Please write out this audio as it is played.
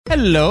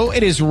Hello,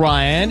 it is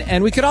Ryan,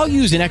 and we could all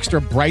use an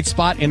extra bright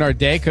spot in our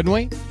day, couldn't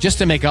we? Just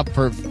to make up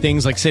for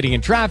things like sitting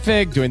in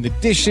traffic, doing the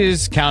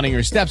dishes, counting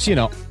your steps, you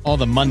know, all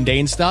the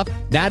mundane stuff.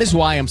 That is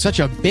why I'm such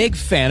a big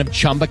fan of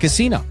Chumba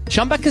Casino.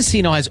 Chumba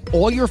Casino has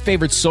all your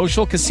favorite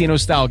social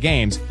casino-style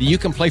games that you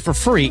can play for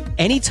free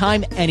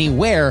anytime,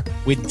 anywhere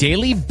with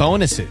daily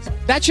bonuses.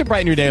 That should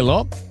brighten your day a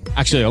little.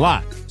 Actually, a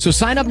lot. So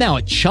sign up now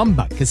at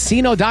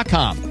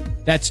ChumbaCasino.com.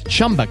 That's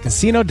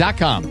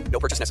ChumbaCasino.com. No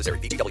purchase necessary.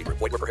 VGW Group.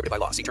 Void where prohibited by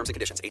law. See terms and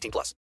conditions.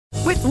 18+.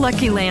 With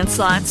Lucky Land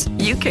Slots,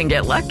 you can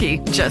get lucky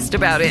just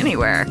about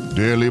anywhere.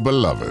 Dearly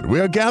beloved, we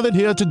are gathered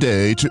here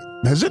today to...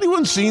 Has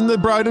anyone seen the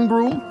bride and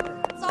groom?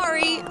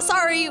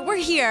 Sorry, we're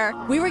here.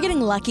 We were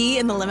getting lucky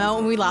in the limo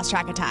and we lost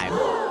track of time.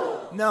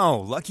 No,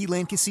 Lucky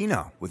Land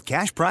Casino. With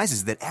cash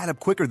prizes that add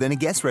up quicker than a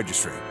guest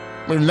registry.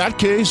 In that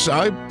case,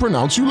 I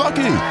pronounce you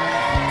lucky.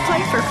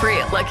 Play for free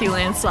at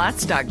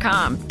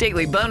LuckyLandSlots.com.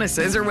 Daily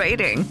bonuses are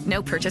waiting.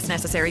 No purchase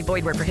necessary.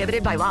 Void where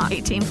prohibited by law.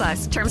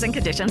 18+. Terms and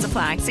conditions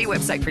apply. See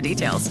website for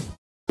details.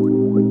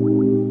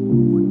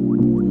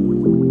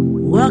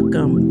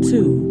 Welcome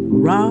to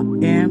Raw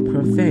and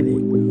Prophetic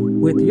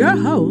with your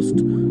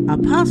host,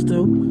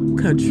 Apostle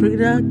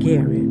Catrina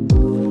Garrett.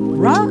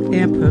 Raw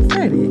and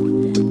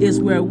Prophetic is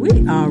where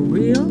we are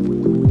real,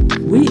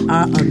 we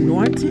are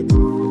anointed,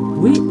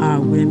 we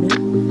are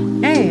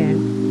women,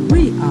 and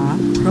we are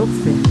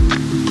prophetic.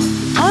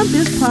 On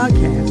this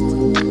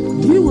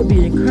podcast, you will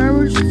be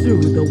encouraged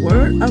through the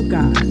Word of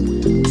God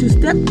to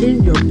step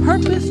in your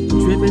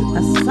purpose-driven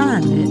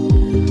assignment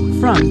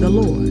from the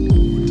Lord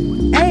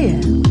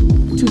and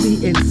to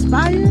be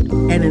inspired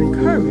and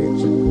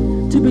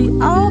encouraged to be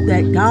all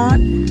that God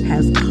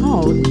has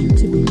called you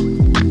to be.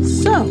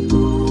 So,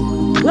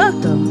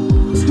 welcome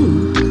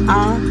to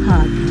our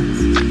podcast.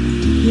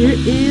 Here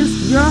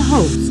is your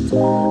host,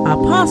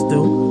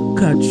 Apostle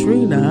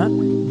Catrina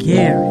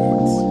Garrett.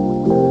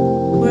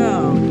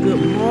 Well,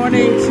 good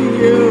morning to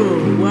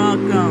you.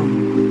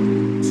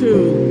 Welcome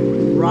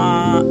to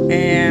Raw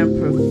and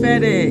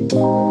Prophetic.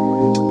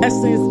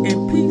 Blessings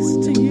and peace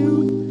to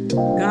you.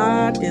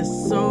 God is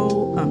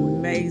so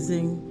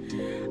amazing.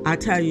 I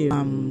tell you,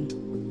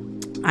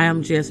 I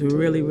am just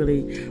really,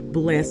 really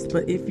blessed.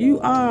 But if you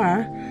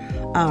are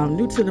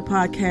new to the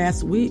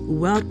podcast, we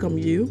welcome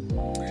you.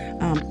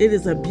 It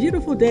is a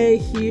beautiful day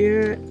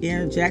here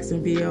in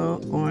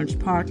Jacksonville, Orange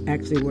Park,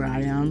 actually where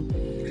I am.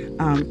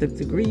 The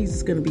degrees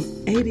is going to be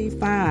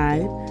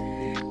 85.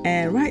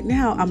 And right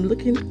now I'm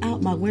looking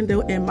out my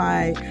window in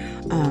my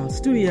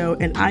studio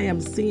and I am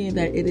seeing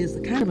that it is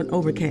kind of an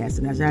overcast.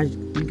 And as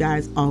you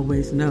guys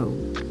always know,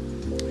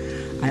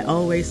 I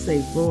always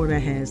say Florida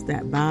has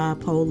that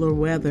bipolar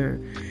weather.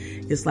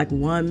 It's like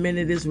 1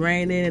 minute it's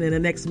raining and then the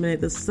next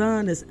minute the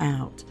sun is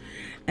out.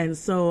 And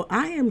so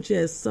I am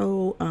just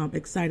so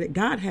excited.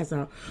 God has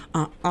a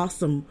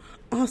awesome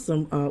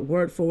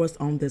word for us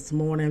on this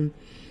morning.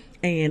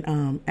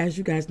 And as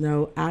you guys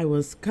know, I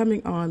was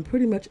coming on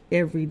pretty much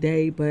every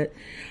day, but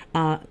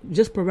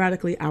just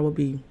sporadically I will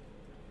be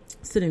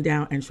sitting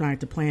down and trying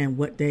to plan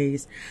what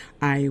days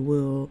I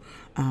will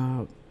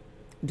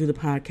do the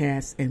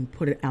podcast and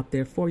put it out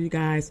there for you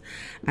guys.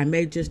 I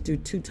may just do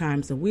 2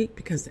 times a week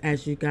because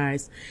as you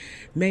guys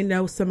may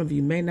know, some of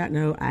you may not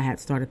know, I had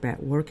started back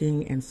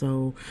working. And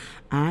so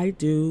I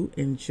do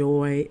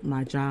enjoy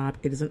my job.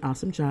 It is an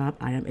awesome job.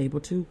 I am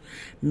able to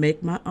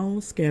make my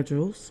own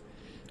schedules.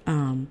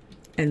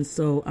 And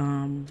so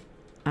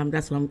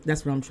that's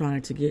what I'm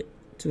trying to get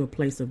to a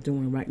place of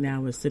doing right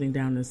now, is sitting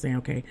down and saying,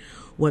 okay,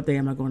 what day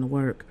am I going to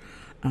work?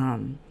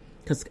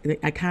 Because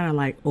I kind of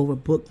like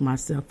overbooked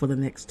myself for the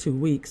next 2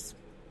 weeks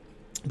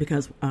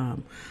because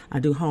I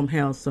do home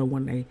health. So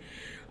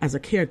as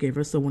a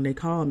caregiver, so when they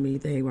called me,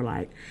 they were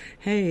like,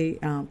 hey,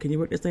 can you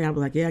work this day? I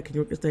was like, yeah, can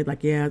you work this day?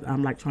 Like, yeah,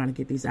 I'm like trying to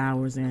get these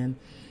hours in.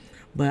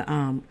 But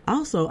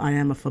also I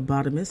am a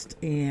phlebotomist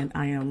and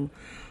I am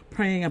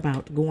praying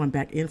about going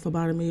back in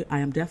phlebotomy. I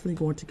am definitely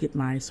going to get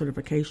my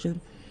certification.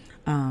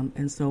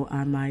 And so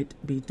I might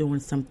be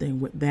doing something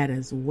with that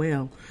as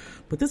well.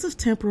 But this is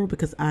temporal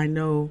because I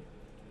know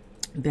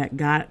that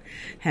God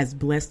has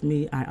blessed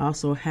me. I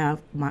also have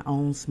my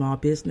own small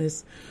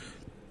business,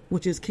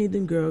 which is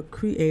Kingdom Girl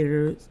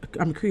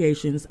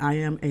Creations. I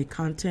am a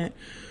content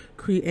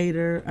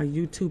creator, a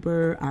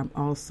YouTuber. I'm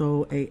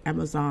also a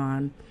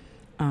Amazon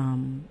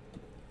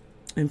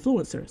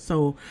influencer.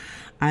 So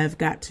I've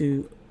got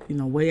to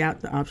weigh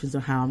out the options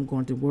of how I'm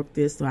going to work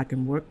this so I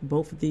can work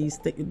both of these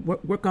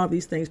work all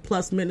these things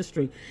plus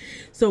ministry.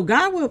 So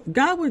God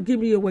will give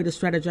me a way to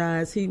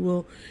strategize. He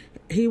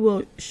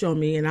will show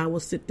me, and I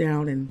will sit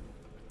down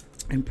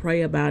and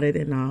pray about it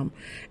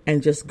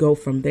and just go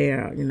from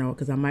there,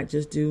 because I might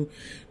just do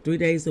 3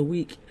 days a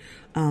week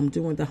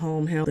doing the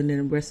home health, and then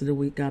the rest of the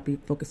week I'll be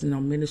focusing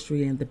on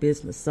ministry and the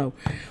business. So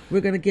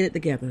we're going to get it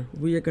together.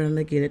 We are going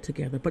to get it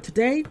together. But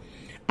today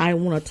I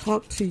want to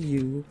talk to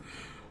you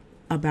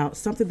about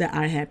something that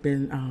I had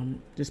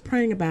been just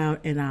praying about,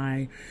 and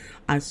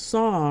I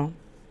saw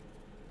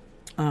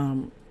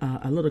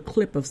a little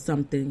clip of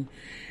something,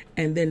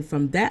 and then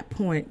from that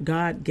point,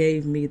 God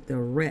gave me the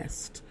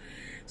rest.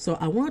 So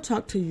I want to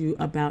talk to you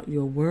about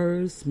your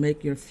words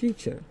make your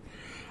future.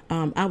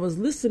 I was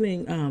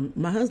listening,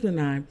 my husband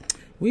and I,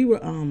 we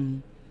were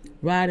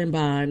riding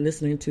by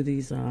listening to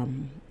these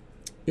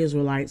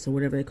Israelites or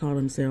whatever they call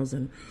themselves,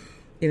 and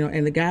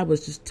and the guy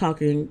was just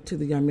talking to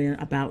the young man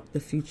about the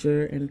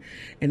future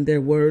and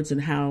their words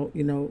and how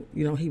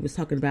he was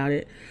talking about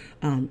it,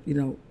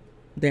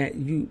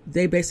 that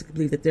they basically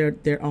believe that they're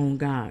their own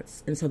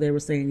gods, and so they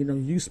were saying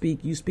you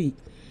speak,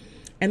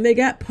 and they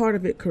got part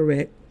of it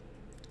correct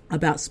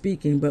about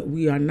speaking, but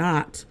we are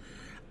not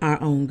our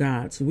own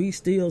gods. We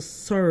still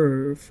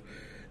serve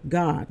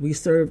God. We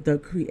serve the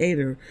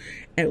Creator,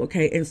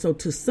 and so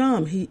to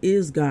some He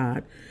is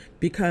God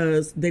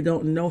because they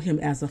don't know Him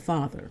as a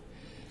Father.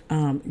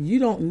 You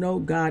don't know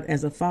God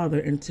as a Father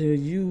until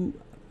you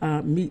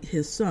meet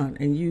His Son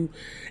and you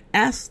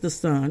ask the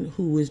Son,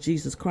 who is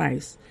Jesus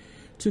Christ,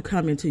 to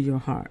come into your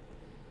heart.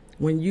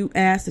 When you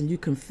ask and you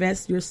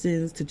confess your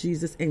sins to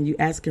Jesus and you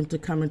ask Him to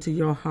come into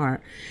your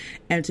heart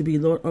and to be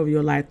Lord over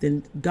your life,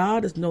 then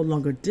God is no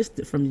longer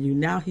distant from you.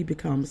 Now He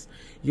becomes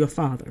your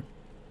Father.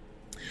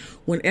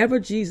 Whenever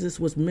Jesus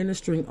was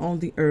ministering on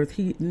the earth,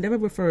 He never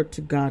referred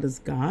to God as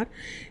God.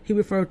 He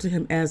referred to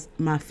Him as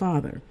my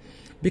Father,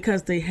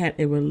 because they had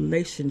a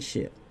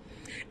relationship.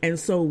 And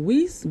so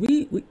we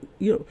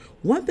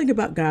one thing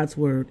about God's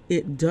word,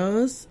 it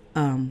does,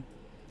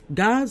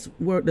 God's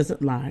word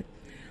doesn't lie.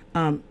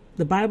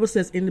 The Bible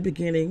says in the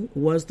beginning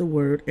was the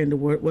Word, and the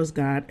Word was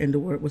God, and the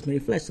Word was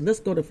made flesh. So let's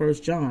go to 1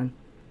 John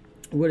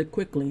really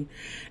quickly,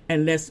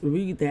 and let's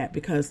read that,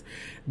 because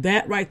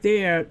that right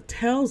there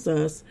tells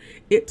us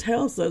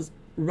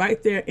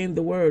right there in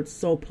the Word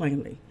so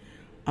plainly.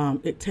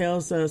 It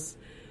tells us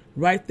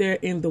right there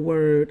in the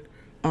Word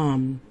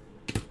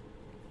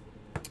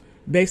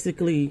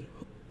basically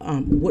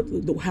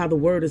how the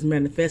Word is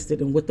manifested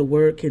and what the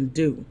Word can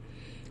do.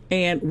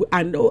 And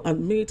I know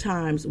many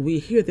times we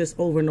hear this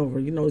over and over.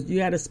 You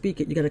got to speak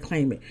it, you got to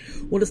claim it.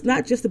 Well, it's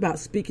not just about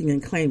speaking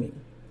and claiming.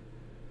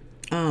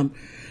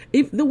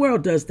 If the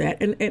world does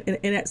that,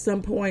 and at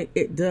some point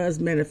it does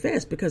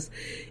manifest, because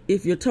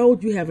if you're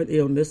told you have an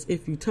illness,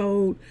 if you're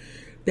told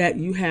that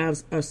you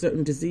have a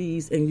certain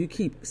disease and you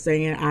keep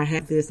saying, I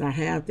have this. I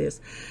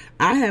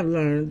have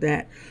learned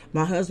that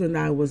my husband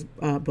and I was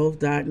both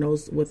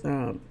diagnosed with,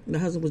 my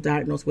husband was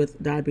diagnosed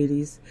with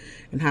diabetes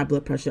and high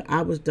blood pressure.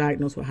 I was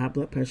diagnosed with high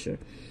blood pressure.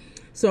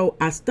 So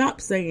I stopped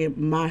saying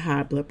my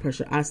high blood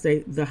pressure. I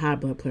say the high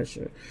blood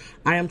pressure.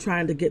 I am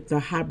trying to get the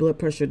high blood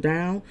pressure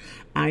down.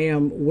 I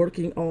am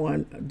working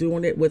on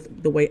doing it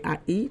with the way I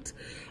eat.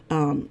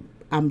 I'm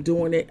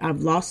doing it.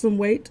 I've lost some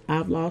weight.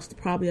 I've lost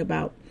probably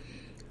about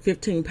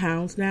 15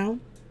 pounds now.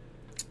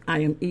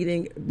 I am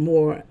eating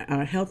more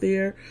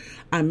healthier.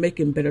 I'm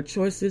making better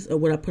choices of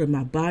what I put in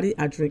my body.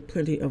 I drink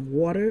plenty of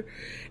water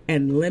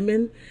and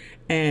lemon.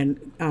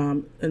 And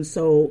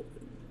so,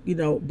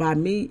 by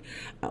me,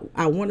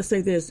 I want to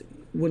say this.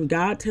 When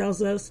God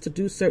tells us to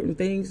do certain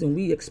things and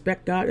we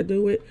expect God to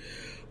do it,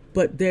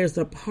 but there's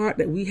a part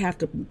that we have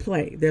to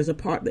play. There's a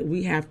part that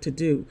we have to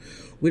do.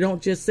 We don't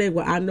just say,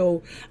 well, I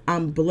know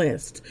I'm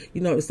blessed.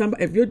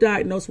 If you're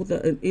diagnosed with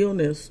an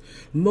illness,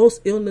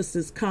 most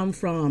illnesses come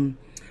from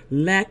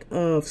lack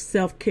of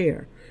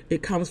self-care.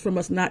 It comes from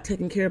us not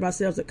taking care of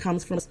ourselves. It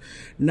comes from us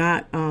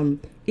not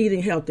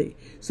eating healthy.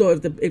 So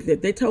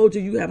if they told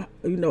you have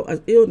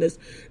an illness,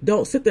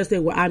 don't sit there and say,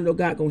 well, I know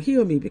God gonna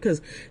heal me,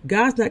 because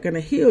God's not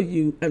gonna heal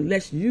you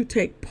unless you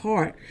take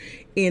part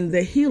in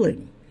the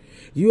healing.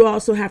 You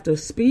also have to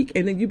speak,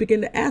 and then you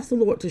begin to ask the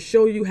Lord to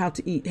show you how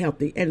to eat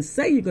healthy, and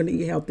say you're going to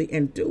eat healthy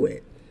and do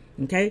it.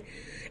 Okay?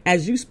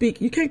 As you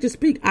speak, you can't just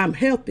speak, I'm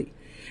healthy.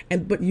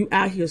 But you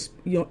out here,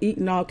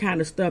 eating all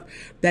kind of stuff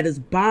that is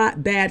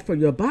bad for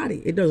your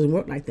body. It doesn't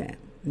work like that.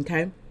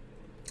 Okay?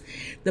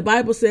 The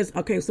Bible says,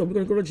 okay, so we're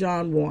going to go to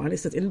John 1. It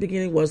says, in the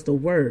beginning was the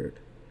Word.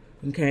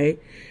 Okay?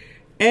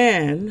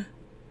 And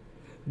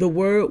the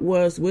Word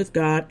was with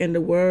God, and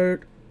the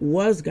Word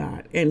was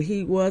God. And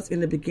He was in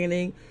the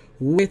beginning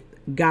with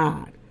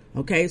God.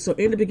 Okay, so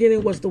in the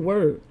beginning was the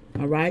Word.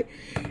 All right,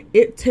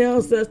 it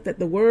tells us that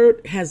the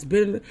Word has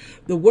been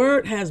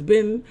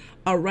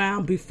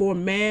around before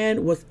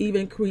man was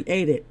even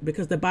created,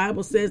 because the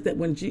Bible says that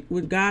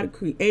when God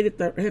created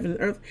the heaven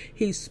and earth,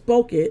 He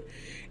spoke it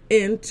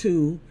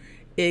into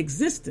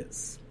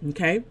existence.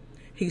 Okay,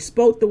 He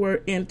spoke the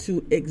Word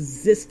into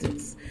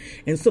existence,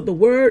 and so the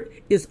Word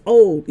is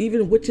old.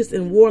 Even witches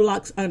and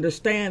warlocks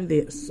understand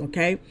this.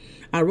 Okay,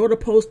 I wrote a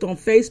post on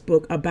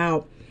Facebook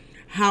about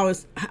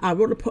I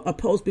wrote a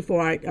post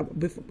before I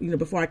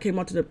came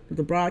onto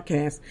the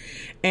broadcast,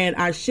 and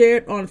I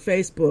shared on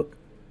Facebook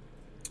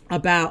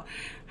about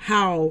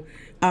how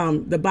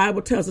the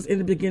Bible tells us in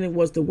the beginning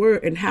was the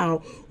Word, and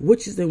how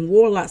witches and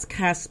warlocks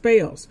cast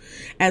spells.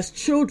 As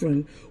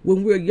children,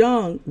 when we're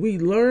young, we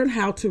learn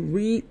how to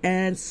read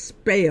and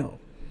spell.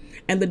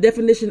 And the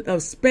definition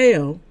of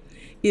spell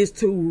is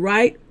to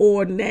write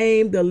or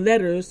name the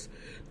letters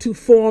to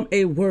form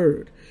a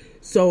word.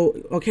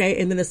 So, okay,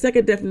 and then the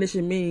second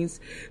definition means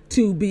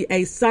to be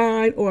a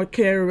sign or a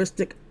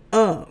characteristic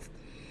of.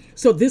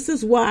 So this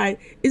is why,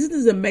 isn't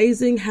it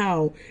amazing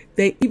how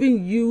they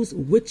even use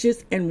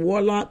witches and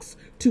warlocks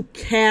to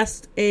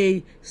cast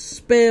a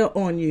spell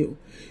on you?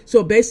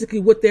 So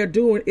basically what they're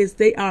doing is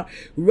they are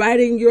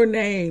writing your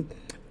name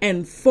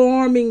and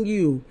forming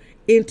you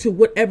into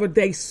whatever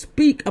they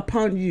speak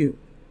upon you.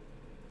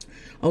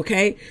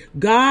 Okay,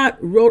 God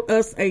wrote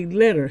us a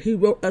letter. He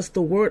wrote us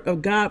the word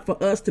of God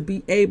for us to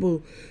be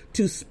able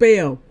to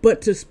spell,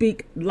 but to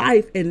speak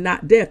life and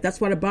not death.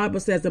 That's why the Bible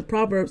says in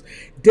Proverbs,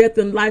 death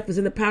and life is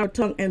in the power of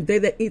the tongue, and they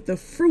that eat the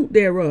fruit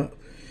thereof.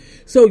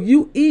 So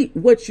you eat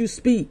what you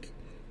speak.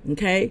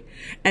 Okay,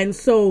 and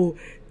so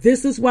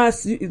this is why,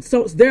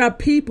 so there are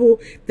people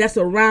that's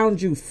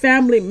around you,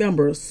 family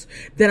members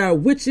that are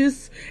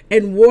witches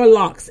and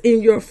warlocks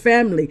in your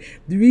family.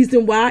 The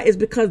reason why is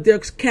because they're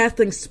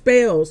casting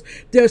spells.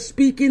 They're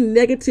speaking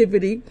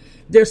negativity.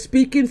 They're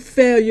speaking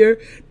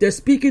failure. They're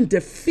speaking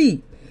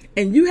defeat.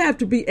 And you have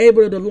to be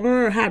able to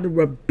learn how to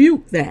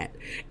rebuke that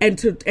and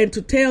to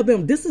tell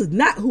them, this is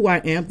not who I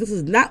am. This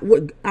is not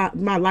what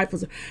my life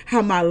is,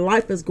 how my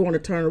life is going to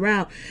turn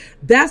around.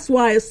 That's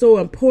why it's so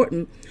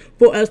important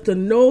for us to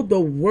know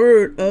the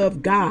word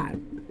of God.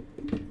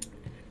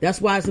 That's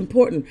why it's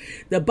important.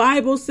 The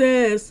Bible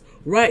says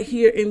right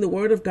here in the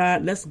word of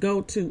God, let's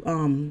go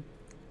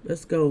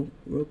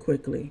real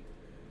quickly.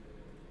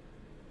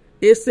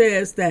 It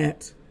says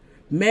that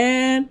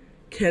man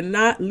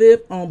cannot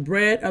live on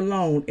bread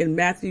alone in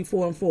Matthew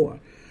 4:4.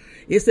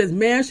 It says,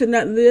 man should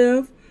not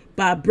live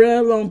by bread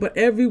alone, but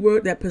every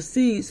word that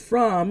proceeds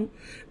from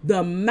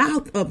the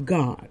mouth of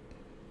God.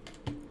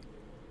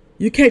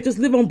 You can't just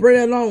live on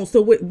bread alone.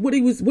 So what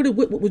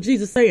was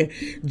Jesus saying?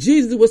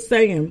 Jesus was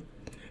saying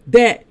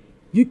that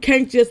you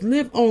can't just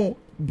live on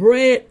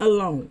bread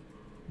alone,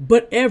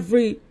 but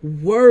every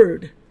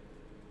word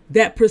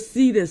that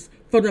proceeds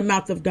from the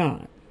mouth of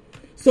God.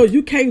 So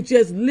you can't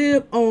just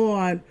live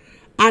on,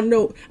 I'm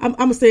going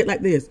to say it like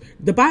this.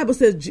 The Bible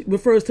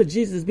refers to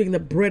Jesus as being the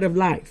bread of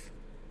life.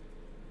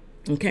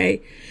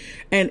 Okay.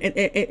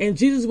 And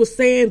Jesus was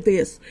saying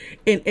this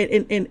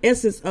in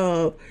essence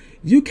of,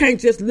 you can't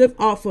just live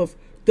off of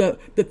the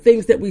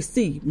things that we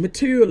see,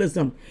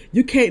 materialism.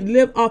 You can't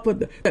live off of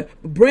the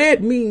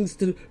bread means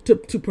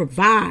to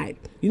provide.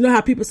 You know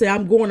how people say,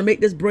 I'm going to make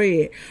this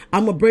bread.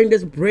 I'm going to bring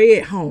this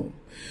bread home.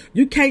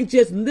 You can't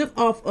just live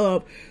off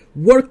of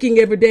working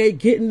every day,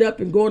 getting up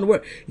and going to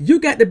work. You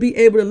got to be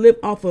able to live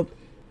off of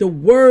the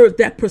word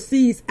that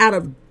proceeds out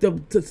of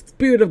the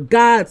Spirit of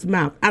God's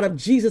mouth, out of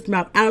Jesus'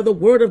 mouth, out of the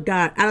word of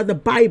God, out of the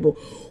Bible.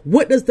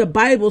 What does the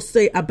Bible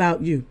say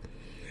about you?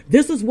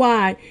 This is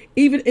why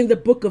even in the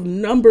book of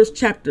Numbers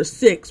chapter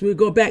 6, we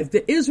go back,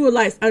 the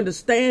Israelites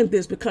understand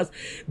this because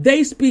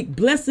they speak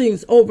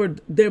blessings over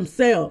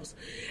themselves.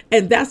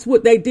 And that's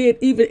what they did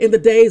even in the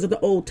days of the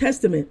Old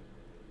Testament.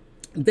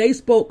 They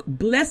spoke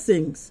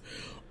blessings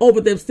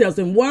over themselves.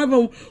 And one of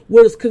them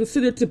was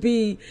considered to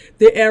be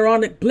the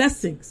Aaronic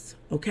blessings.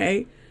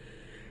 Okay.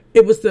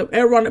 It was the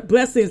Aaronic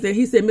blessings that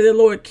he said, may the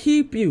Lord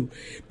keep you.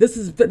 This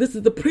is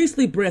the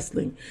priestly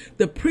blessing.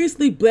 The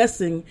priestly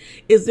blessing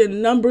is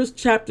in Numbers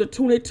chapter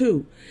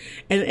 22.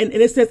 And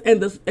it says,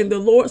 and the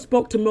Lord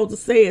spoke to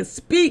Moses saying,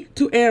 speak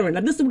to Aaron.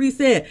 Now this is what he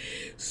said.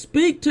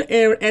 Speak to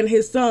Aaron and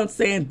his sons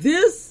saying,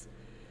 this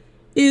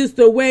is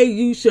the way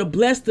you shall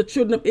bless the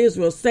children of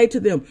Israel. Say to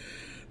them,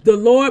 the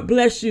Lord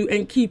bless you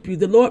and keep you.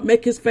 The Lord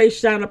make his face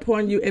shine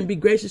upon you and be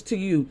gracious to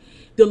you.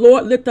 The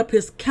Lord lift up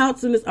his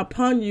countenance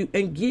upon you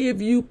and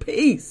give you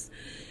peace.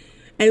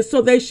 And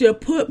so they shall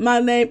put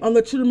my name on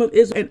the children of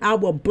Israel and I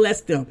will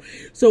bless them.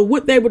 So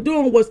what they were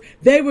doing was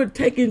they were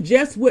taking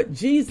just what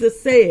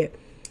Jesus said,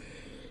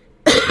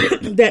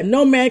 that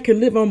no man can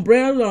live on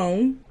bread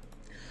alone,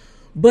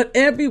 but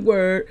every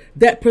word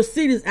that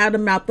proceeds out of the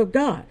mouth of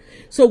God.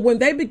 So when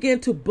they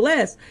began to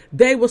bless,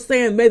 they were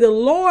saying, may the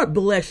Lord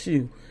bless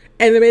you.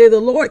 And may the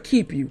Lord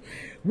keep you.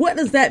 What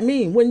does that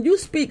mean? When you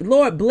speak,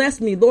 Lord,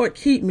 bless me, Lord,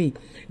 keep me,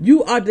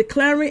 you are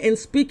declaring and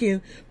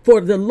speaking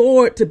for the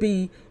Lord to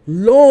be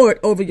Lord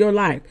over your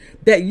life,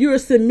 that you're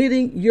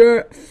submitting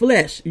your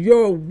flesh,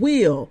 your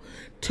will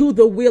to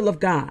the will of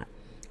God.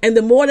 And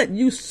the more that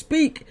you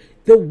speak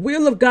the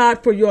will of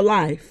God for your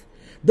life,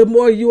 the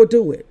more you will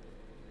do it.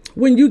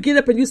 When you get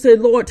up and you say,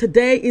 Lord,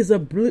 today is a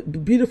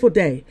beautiful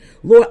day.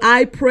 Lord,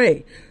 I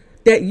pray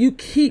that you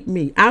keep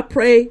me. I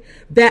pray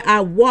that I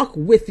walk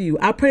with you.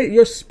 I pray that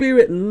your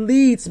spirit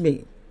leads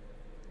me.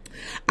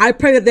 I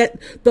pray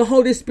that the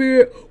Holy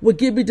Spirit will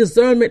give me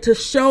discernment to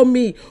show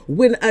me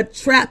when a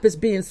trap is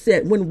being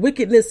set, when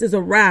wickedness is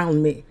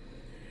around me.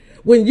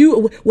 When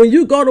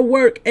you go to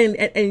work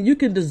and you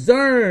can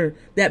discern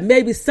that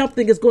maybe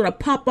something is going to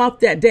pop off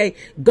that day,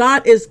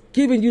 God is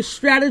giving you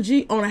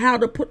strategy on how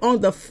to put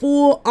on the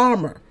full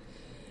armor.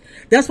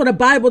 That's what the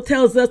Bible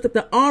tells us, that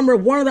the armor,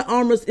 one of the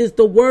armors is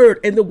the word,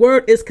 and the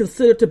word is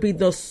considered to be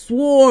the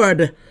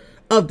sword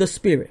of the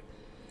Spirit.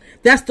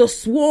 That's the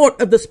sword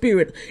of the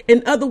Spirit.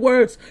 In other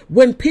words,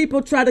 when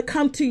people try to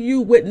come to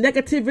you with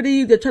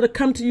negativity, they try to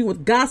come to you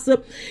with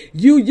gossip,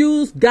 you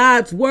use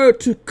God's word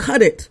to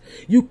cut it.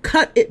 You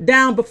cut it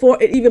down before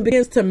it even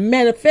begins to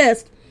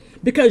manifest,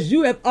 because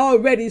you have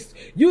already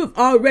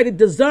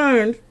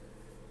discerned,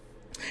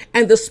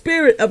 and the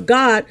Spirit of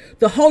God,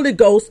 the Holy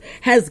Ghost,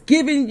 has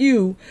given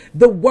you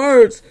the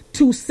words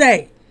to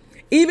say.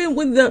 Even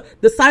when the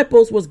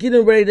disciples was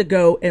getting ready to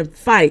go and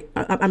fight,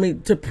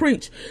 to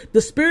preach, the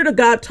Spirit of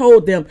God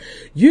told them,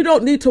 you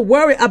don't need to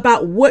worry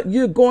about what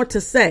you're going to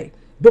say.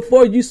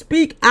 Before you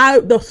speak,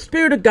 the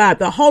Spirit of God,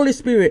 the Holy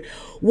Spirit,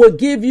 will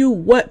give you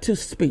what to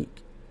speak.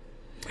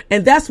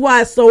 And that's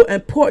why it's so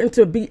important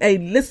to be a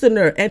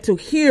listener and to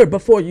hear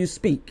before you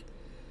speak.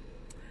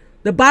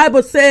 The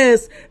Bible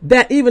says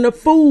that even a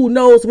fool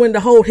knows when to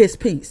hold his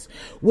peace.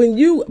 When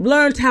you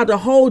learn how to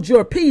hold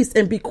your peace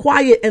and be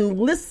quiet and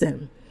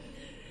listen,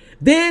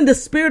 then the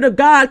Spirit of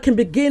God can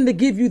begin to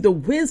give you the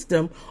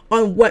wisdom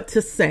on what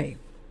to say.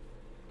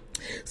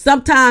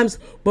 Sometimes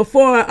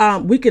before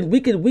we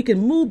can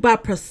move by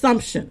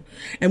presumption.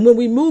 And when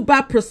we move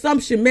by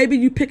presumption, maybe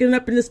you picking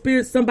up in the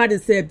spirit, somebody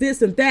said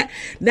this and that.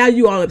 Now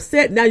you all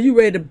upset. Now you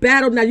ready to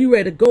battle. Now you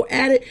ready to go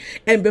at it.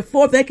 And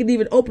before they can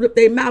even open up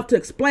their mouth to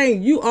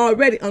explain, you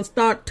already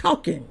start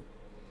talking.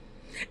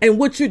 And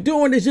what you're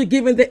doing is you're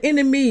giving the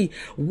enemy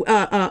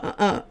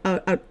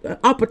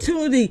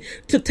opportunity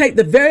to take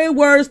the very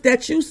words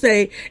that you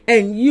say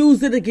and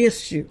use it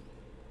against you.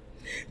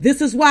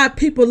 This is why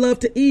people love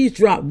to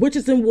eavesdrop.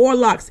 Witches and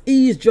warlocks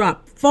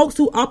eavesdrop. Folks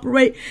who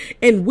operate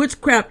in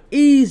witchcraft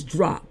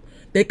eavesdrop.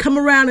 They come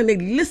around and they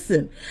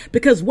listen.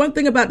 Because one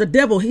thing about the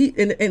devil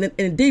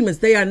and demons,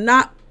 they are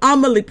not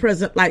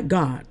omnipresent like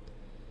God.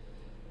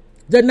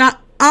 They're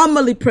not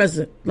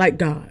omnipresent like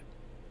God.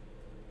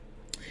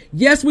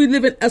 Yes, we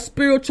live in a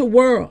spiritual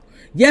world.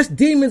 Yes,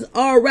 demons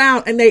are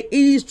around and they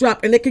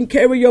eavesdrop and they can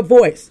carry your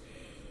voice.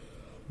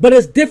 But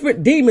it's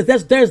different demons.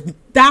 There's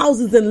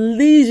thousands and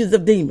legions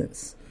of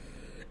demons.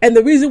 And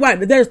the reason why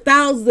there's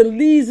thousands and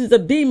legions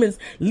of demons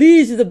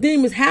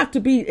have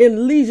to be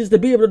in legions to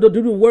be able to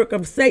do the work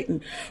of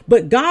Satan.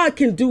 But God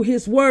can do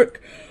his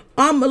work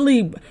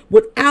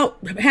without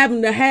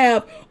having to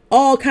have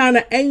all kind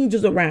of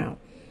angels around.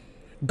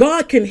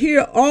 God can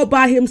hear all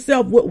by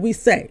himself what we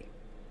say.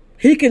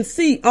 He can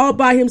see all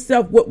by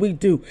himself what we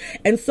do.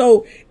 And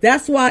so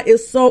that's why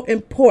it's so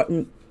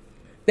important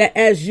that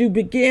as you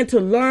begin to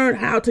learn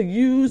how to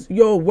use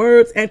your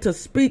words and to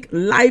speak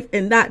life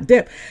and not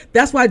death.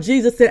 That's why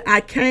Jesus said,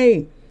 I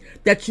came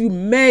that you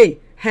may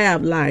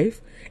have life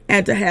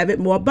and to have it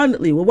more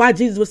abundantly. Well, why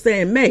Jesus was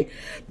saying may?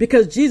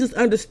 Because Jesus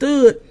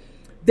understood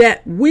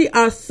that we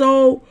are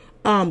so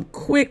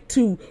quick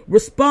to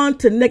respond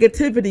to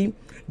negativity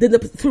than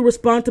to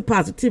respond to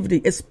positivity,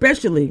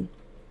 especially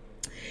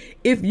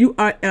if you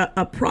are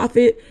a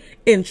prophet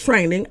in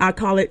training. I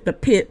call it the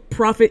pit,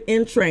 prophet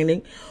in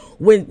training.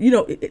 When,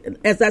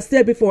 as I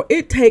said before,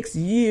 it takes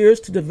years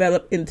to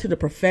develop into the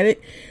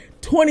prophetic,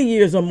 20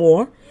 years or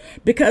more,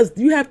 because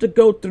you have to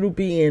go through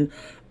being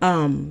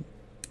purged.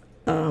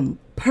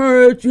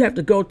 You have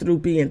to go through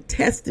being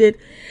tested.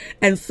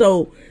 And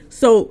so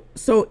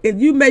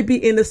and you may be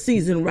in a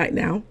season right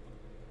now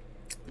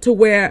to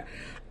where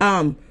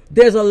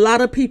there's a lot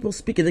of people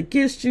speaking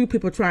against you,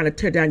 people trying to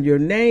tear down your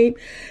name.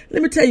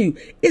 Let me tell you,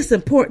 it's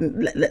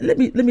important. Let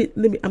me,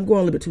 I'm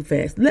going a little bit too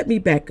fast. Let me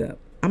back up.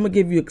 I'm going to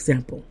give you an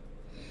example.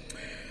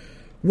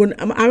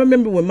 I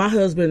remember when my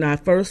husband and I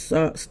first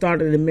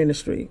started in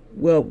ministry.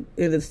 Well,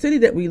 in the city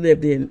that we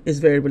lived in is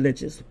very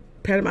religious.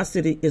 Panama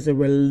City is a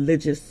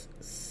religious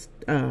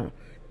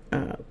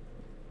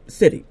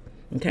city.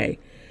 Okay.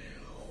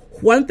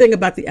 One thing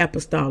about the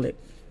apostolic,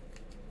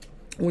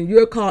 when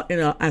you're called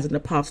as an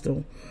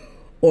apostle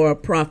or a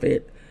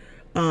prophet,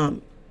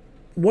 one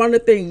of the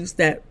things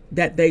that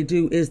they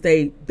do is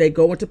they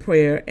go into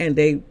prayer and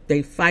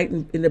they fight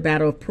in the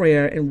battle of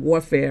prayer and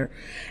warfare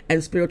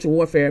and spiritual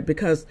warfare,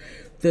 because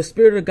the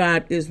Spirit of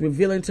God is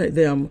revealing to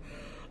them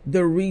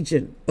the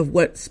region of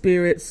what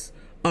spirits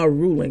are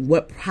ruling,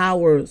 what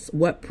powers,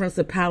 what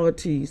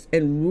principalities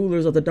and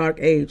rulers of the dark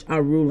age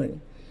are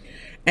ruling.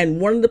 And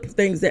one of the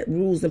things that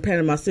rules in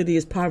Panama City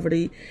is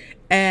poverty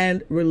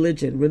and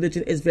religion.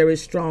 Religion is very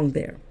strong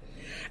there.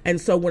 And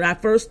so when I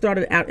first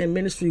started out in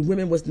ministry,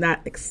 women was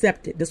not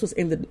accepted. This was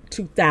in the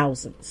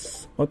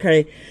 2000s,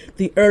 okay?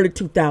 The early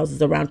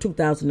 2000s, around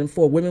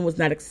 2004, women was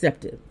not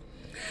accepted.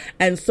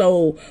 And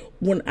so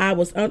when I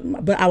was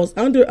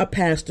under a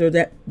pastor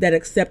that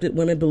accepted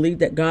women, believed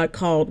that God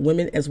called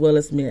women as well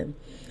as men.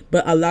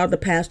 But a lot of the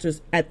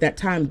pastors at that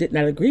time did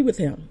not agree with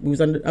him. He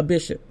was under a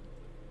bishop.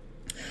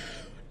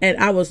 And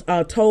I was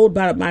told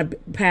by my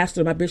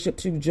pastor, my bishop,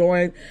 to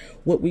join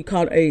what we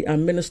called a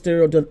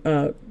ministerial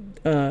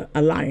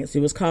alliance.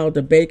 It was called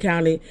the Bay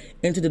County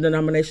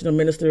Interdenominational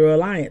Ministerial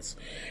Alliance.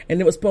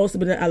 And it was supposed to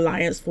be an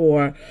alliance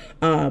for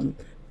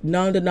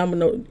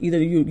non-denominational, either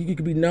you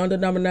could be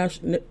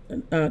non-denominational,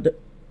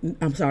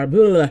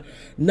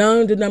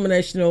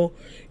 non-denominational,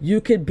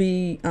 you could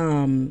be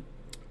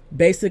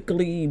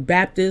basically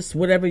Baptist,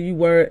 whatever you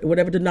were,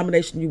 whatever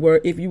denomination you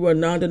were. If you were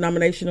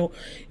non-denominational,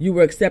 you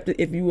were accepted.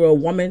 If you were a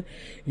woman,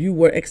 you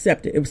were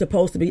accepted. It was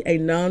supposed to be a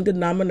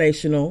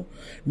non-denominational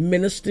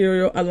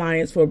ministerial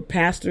alliance for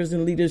pastors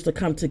and leaders to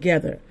come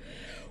together.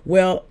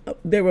 Well,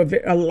 there were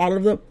a lot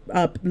of the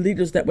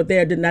leaders that were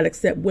there did not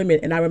accept women.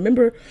 And I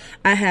remember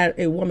I had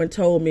a woman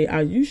told me,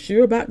 are you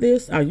sure about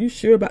this? Are you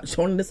sure about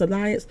joining this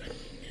alliance?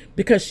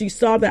 Because she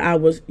saw that I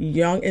was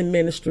young in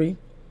ministry.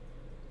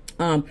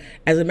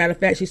 As a matter of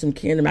fact, she's some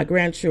kin to my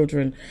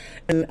grandchildren.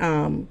 And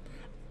I'm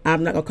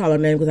not going to call her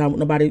name because I don't want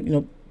nobody,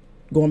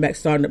 going back,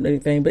 starting up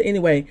anything. But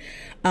anyway,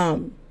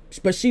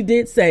 but she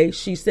did say,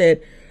 she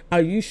said,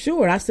 are you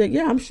sure? I said,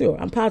 yeah, I'm sure.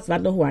 I'm positive. I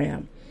know who I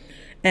am.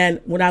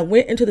 And when I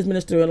went into this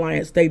ministerial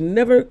alliance, they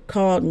never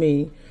called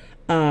me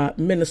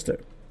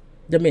minister,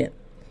 the men.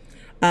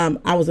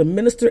 I was a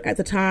minister at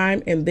the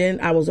time, and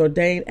then I was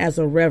ordained as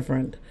a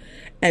reverend.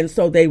 And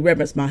so they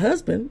reverenced my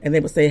husband, and they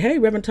would say, hey,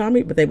 Reverend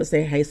Tommy, but they would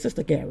say, hey,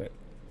 Sister Garrett.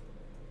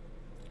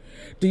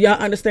 Do y'all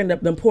understand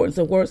the importance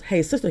of words?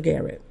 Hey, Sister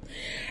Garrett.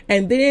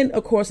 And then,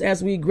 of course,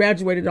 as we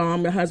graduated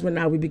on, my husband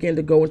and I, we began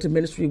to go into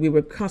ministry. We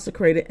were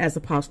consecrated as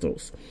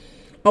apostles.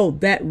 Oh,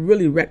 that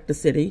really wrecked the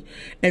city.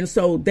 And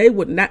so they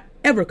would not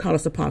ever call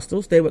us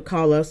apostles. They would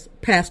call us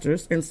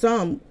pastors. And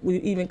some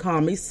would even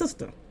call me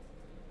sister.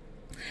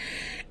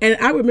 And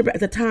I remember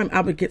at the time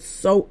I would get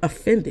so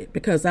offended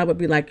because I would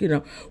be like,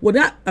 well,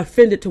 not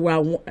offended to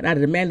where I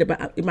demanded,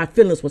 but my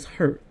feelings was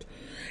hurt.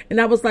 And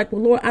I was like,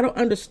 well, Lord, I don't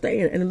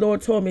understand. And the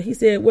Lord told me, he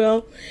said,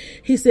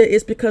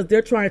 it's because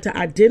they're trying to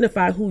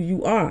identify who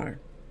you are.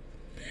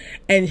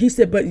 And he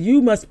said, but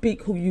you must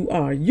speak who you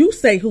are. You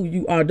say who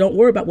you are. Don't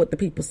worry about what the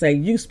people say.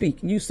 You speak.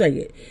 You say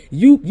it.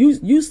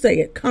 You say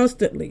it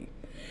constantly.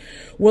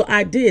 Well,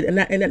 I did. And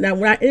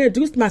when I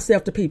introduced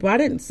myself to people, I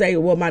didn't say,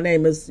 well, my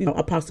name is,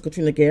 Apostle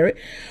Catrina Garrett.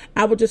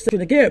 I would just say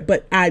Catrina Garrett,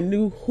 but I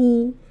knew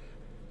who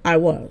I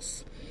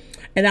was.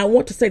 And I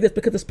want to say this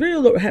because the Spirit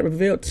of the Lord had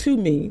revealed to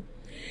me.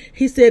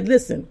 He said,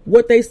 listen,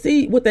 what they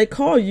see, what they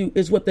call you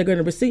is what they're going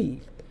to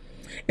receive.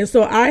 And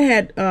so I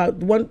had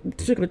one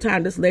particular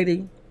time, this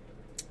lady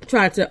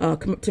tried to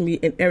come up to me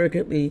and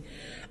arrogantly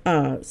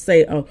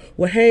say,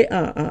 well, hey,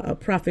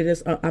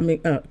 prophetess,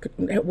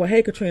 well,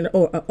 hey, Catrina,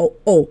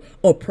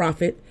 or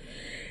prophet.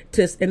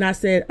 And I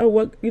said, oh,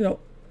 what,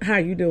 how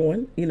you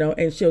doing?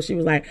 And she was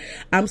like,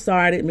 I'm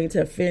sorry, I didn't mean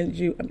to offend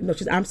you. No,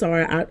 she's, I'm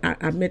sorry,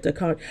 I meant to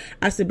call.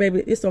 I said,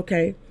 baby, it's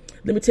okay.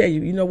 Let me tell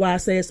you, you know why I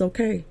say it's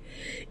okay?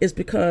 It's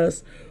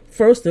because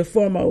first and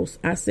foremost,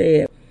 I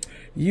said,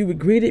 you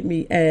greeted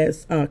me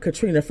as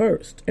Catrina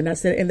first. And I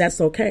said, and that's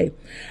okay.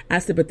 I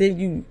said, but then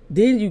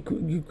you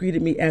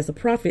greeted me as a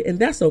prophet, and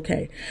that's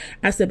okay.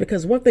 I said,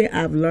 because one thing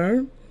I've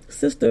learned,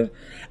 sister,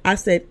 I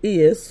said,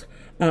 is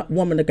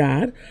woman of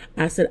God.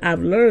 I said,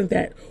 I've learned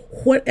that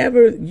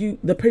whatever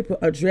the people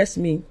address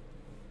me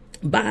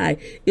by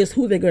is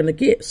who they're going to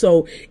get.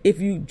 So if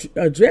you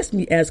address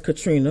me as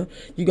Catrina,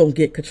 you're going to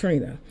get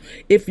Catrina.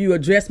 If you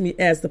address me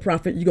as the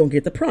prophet, you're going to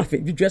get the prophet.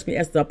 If you address me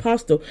as the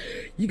apostle,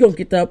 you're going to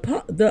get the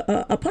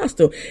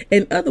apostle.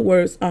 In other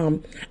words,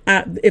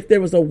 if there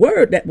was a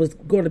word that was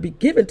going to be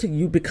given to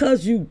you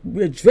because you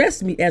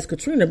addressed me as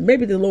Catrina,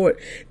 maybe the Lord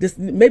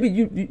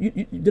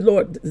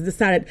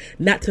decided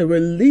not to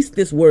release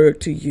this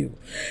word to you.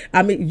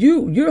 I mean,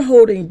 you're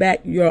holding back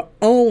your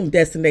own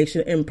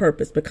destination and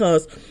purpose,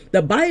 because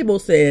the Bible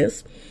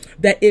says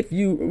that if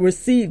you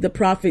receive the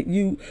prophet,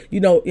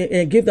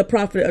 and give the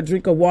prophet a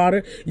drink of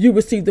water, you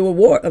receive the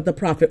reward of the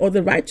prophet or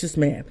the righteous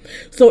man.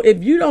 So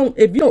if you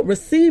don't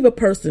receive a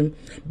person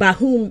by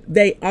whom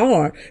they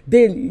are,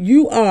 then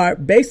you are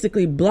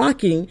basically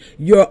blocking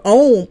your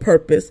own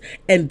purpose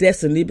and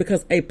destiny,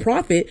 because a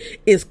prophet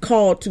is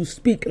called to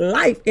speak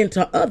life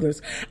into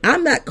others.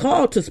 I'm not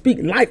called to speak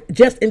life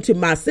just into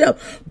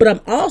myself, but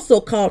I'm also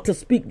called to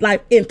speak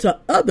life into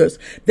others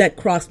that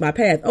cross my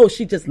path. Oh,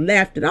 she just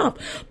laughed it off.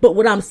 But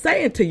what I'm saying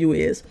to you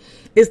is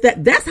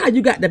that that's how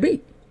you got to be.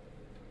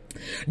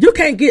 You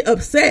can't get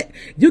upset.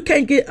 You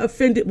can't get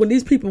offended when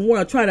these people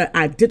want to try to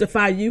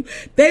identify you.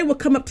 They will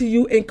come up to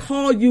you and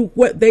call you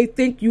what they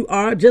think you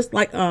are, just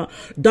like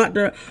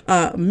Dr.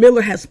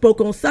 Miller has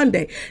spoke on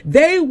Sunday.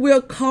 They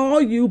will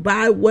call you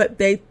by what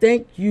they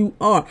think you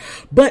are.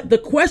 But the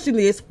question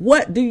is,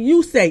 what do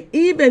you say?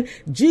 Even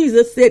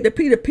Jesus said to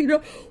Peter,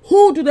 Peter,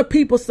 who do the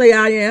people say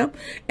I am?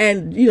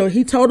 And,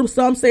 he told him,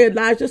 some say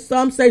Elijah,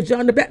 some say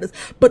John the Baptist.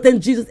 But then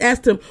Jesus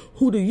asked him,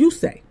 who do you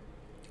say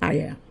I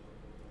am?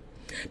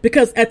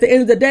 Because at the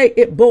end of the day,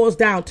 it boils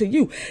down to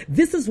you.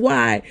 This is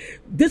why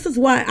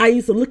I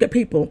used to look at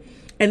people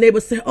and they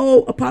would say,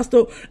 oh,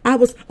 Apostle, I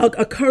was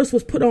a curse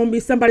was put on me.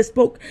 Somebody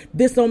spoke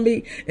this on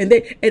me, and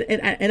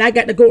I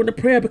got to go into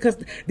prayer because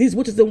these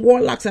witches and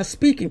warlocks are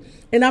speaking.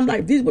 And I'm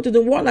like, these witches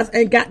and warlocks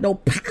ain't got no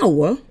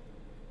power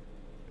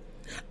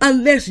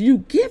unless you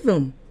give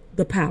them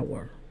the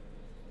power.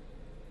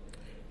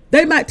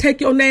 They might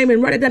take your name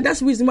and write it down.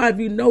 That's the reason why, if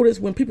you notice,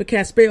 when people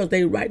cast spells,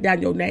 they write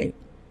down your name.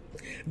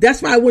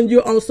 That's why when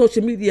you're on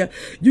social media,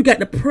 you got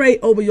to pray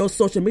over your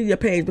social media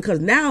page, because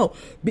now,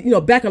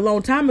 back a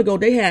long time ago,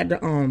 they had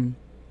to,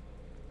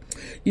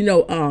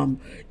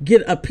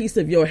 get a piece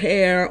of your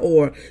hair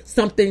or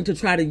something to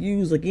try to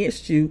use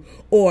against you,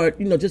 or,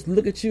 just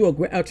look at you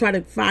or try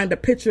to find a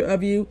picture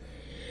of you.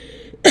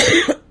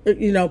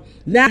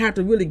 Now I have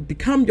to really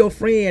become your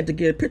friend to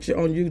get a picture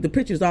on you. The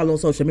picture's all on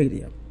social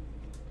media.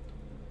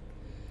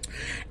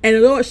 And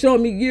the Lord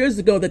showed me years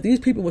ago that these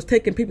people was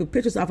taking people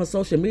pictures off of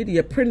social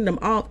media, printing them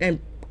off and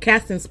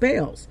casting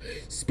spells,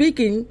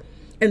 speaking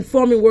and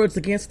forming words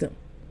against them.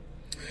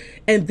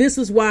 And this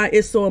is why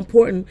it's so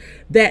important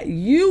that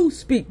you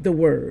speak the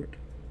word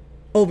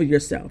over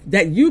yourself,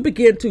 that you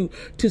begin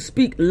to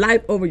speak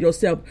life over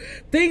yourself.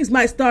 Things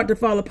might start to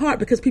fall apart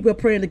because people are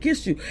praying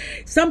against you.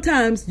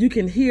 Sometimes you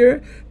can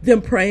hear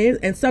them praying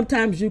and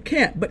sometimes you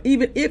can't. But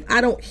even if I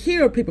don't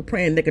hear people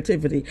praying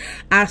negativity,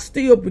 I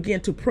still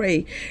begin to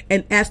pray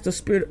and ask the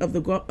Spirit of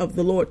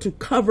the Lord to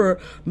cover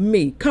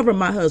me, cover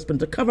my husband,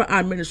 to cover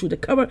our ministry, to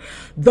cover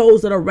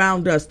those that are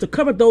around us, to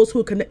cover those who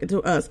are connected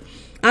to us.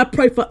 I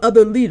pray for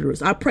other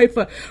leaders. I pray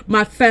for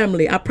my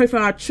family. I pray for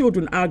our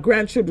children, our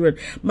grandchildren,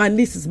 my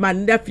nieces, my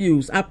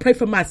nephews. I pray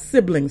for my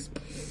siblings.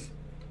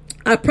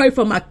 I pray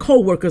for my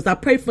co-workers. I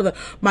pray for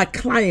my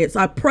clients.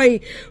 I pray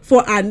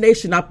for our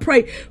nation. I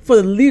pray for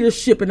the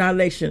leadership in our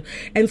nation.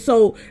 And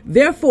so,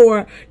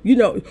 therefore,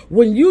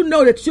 when you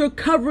know that you're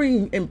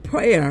covering in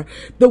prayer,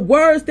 the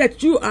words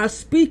that you are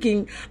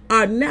speaking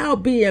are now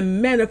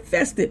being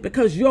manifested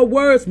because your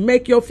words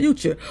make your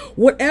future.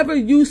 Whatever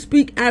you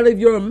speak out of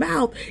your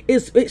mouth,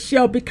 it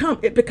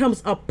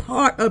becomes a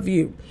part of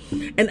you.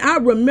 And I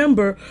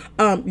remember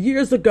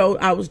years ago,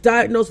 I was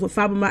diagnosed with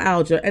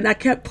fibromyalgia, and I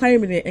kept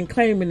claiming it and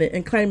claiming it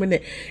and claiming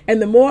it.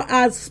 And the more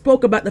I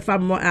spoke about the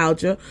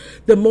fibromyalgia,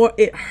 the more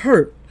it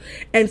hurt.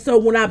 And so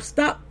when I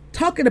stopped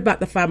talking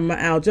about the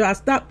fibromyalgia, I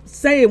stopped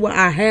saying, well,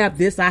 I have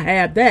this, I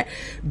have that.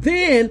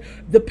 Then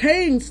the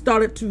pain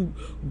started to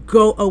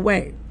go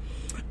away.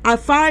 I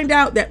find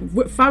out that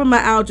what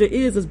fibromyalgia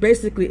is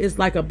basically, it's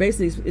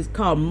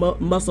called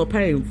muscle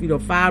pain,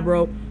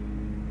 fibro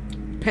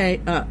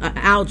pain,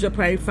 algia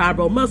pain,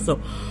 fibro muscle.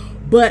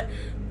 But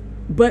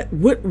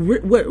what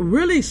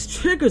really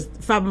triggers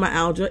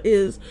fibromyalgia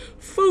is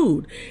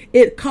food.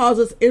 It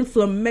causes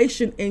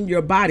inflammation in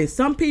your body.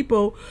 Some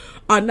people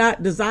are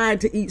not designed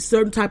to eat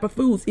certain type of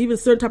foods. Even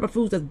certain type of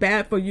foods that's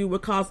bad for you will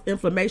cause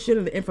inflammation,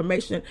 and the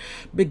inflammation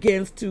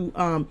begins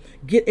to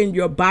get in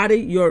your body.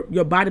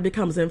 Your body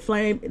becomes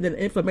inflamed, and then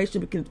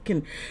inflammation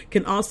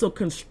can also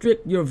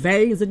constrict your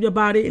veins in your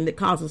body, and it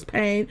causes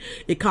pain.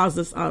 It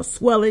causes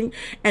swelling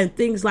and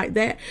things like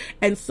that.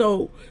 And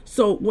so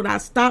when I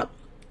stopped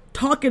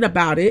talking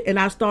about it and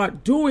I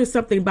start doing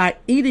something by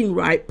eating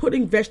right,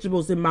 putting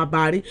vegetables in my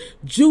body,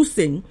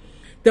 juicing,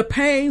 the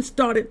pain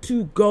started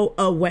to go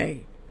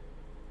away.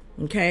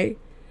 Okay?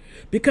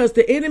 Because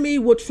the enemy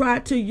will try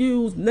to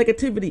use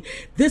negativity.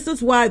 This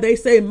is why they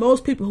say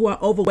most people who are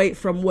overweight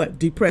from what?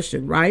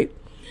 Depression, right?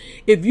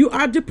 If you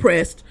are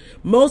depressed,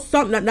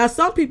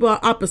 some people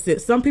are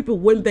opposite. Some people,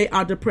 when they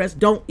are depressed,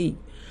 don't eat.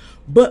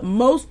 But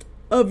most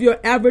of your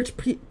average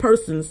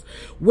persons,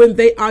 when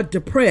they are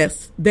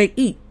depressed, they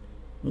eat.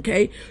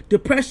 Okay,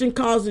 depression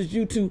causes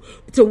you to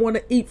want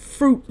to eat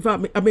fruit.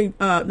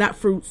 Not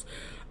fruits,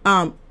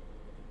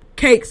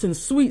 cakes and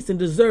sweets and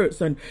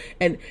desserts, and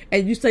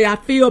you say, I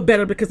feel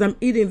better because I'm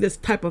eating this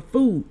type of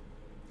food.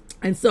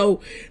 And so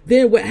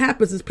then what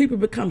happens is people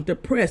become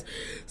depressed.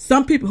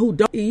 Some people who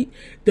don't eat,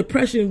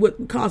 depression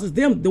what causes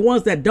them, the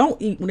ones that don't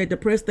eat, when they're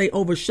depressed, they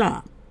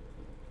overshop.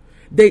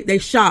 They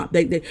shop.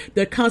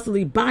 They're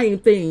constantly buying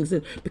things,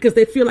 and because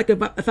they feel like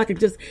if I could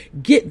just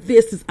get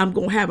this, I'm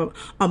gonna have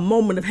a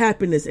moment of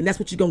happiness, and that's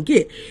what you're gonna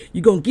get.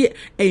 You're gonna get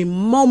a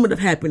moment of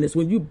happiness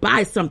when you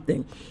buy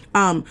something.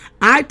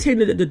 I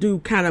tended to do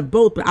kind of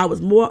both, but I was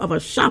more of a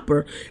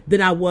shopper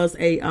than I was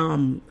a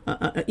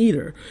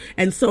eater.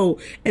 And so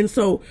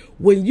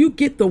when you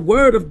get the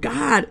word of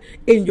God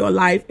in your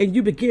life and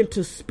you begin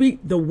to speak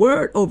the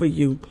word over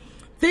you,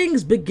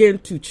 things begin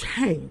to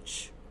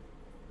change.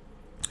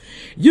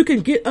 You can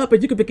get up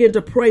and you can begin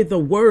to pray the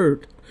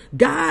word.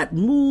 God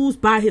moves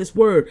by his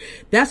word.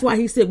 That's why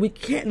he said we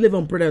can't live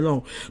on bread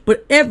alone,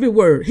 but every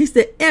word. He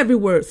said every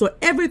word. So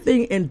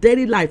everything in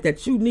daily life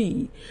that you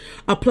need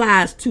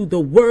applies to the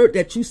word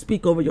that you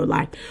speak over your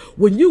life.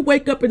 When you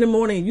wake up in the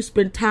morning and you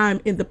spend time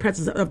in the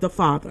presence of the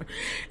Father,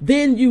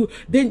 then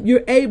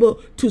you're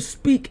able to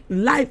speak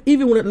life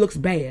even when it looks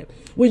bad.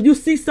 When you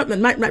see something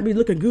that might not be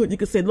looking good, you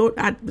can say, Lord,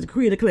 I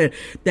decree and declare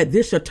that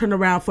this shall turn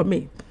around for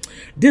me.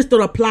 This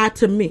don't apply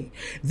to me.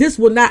 This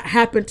will not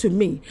happen to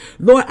me.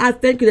 Lord, I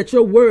thank you that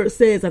your word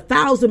says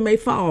 1,000 may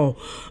fall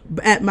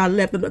at my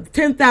left,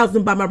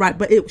 10,000 by my right,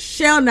 but it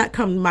shall not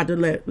come to my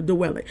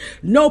dwelling.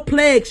 No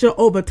plague shall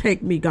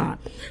overtake me, God.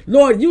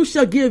 Lord, you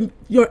shall give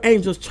your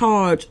angels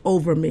charge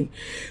over me.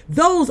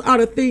 Those are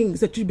the things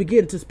that you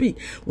begin to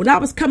speak. When I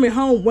was coming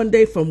home one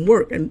day from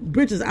work, and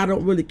bridges I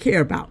don't really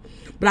care about,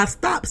 but I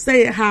stopped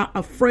saying how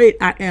afraid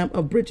I am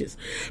of bridges,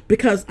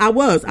 because I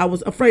was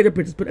afraid of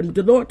bridges. But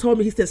the Lord told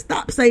me, he said,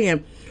 stop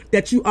saying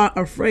that you are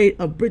afraid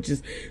of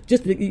bridges.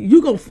 Just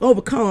you're going to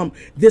overcome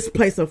this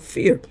place of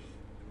fear.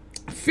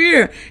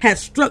 Fear has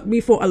struck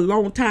me for a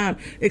long time,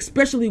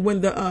 especially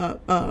when the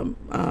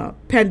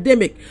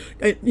pandemic,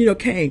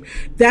 came.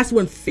 That's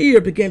when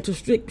fear began to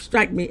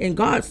strike me. And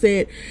God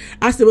said,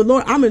 I said, well,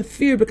 Lord, I'm in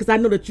fear because I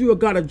know that you are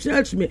God of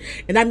judgment.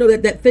 And I know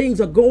that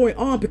things are going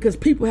on because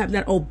people have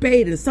not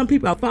obeyed. And some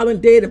people are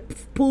falling dead in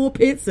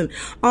pulpits and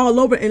all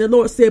over. And the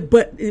Lord said,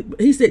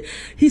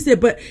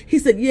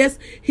 yes.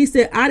 He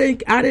said,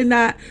 I did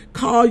not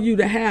call you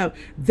to have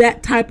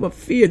that type of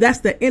fear. That's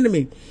the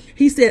enemy.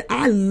 He said,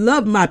 I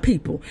love my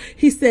people.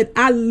 He said,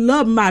 I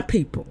love my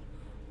people.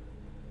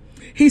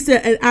 He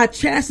said, and I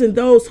chasten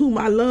those whom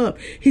I love.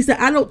 He said,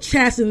 I don't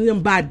chasten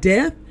them by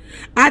death.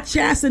 I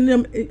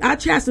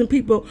chasten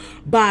people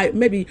by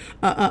maybe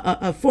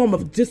a form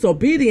of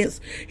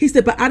disobedience. He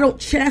said, but I don't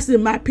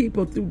chasten my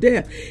people through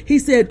death. He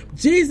said,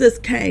 Jesus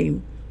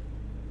came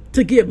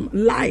to give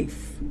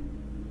life.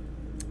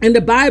 And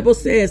the Bible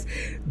says,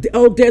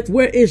 oh, death,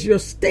 where is your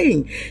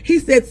sting? He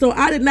said, so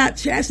I did not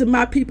chasten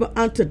my people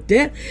unto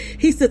death.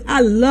 He said,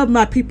 I love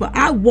my people.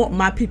 I want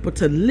my people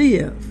to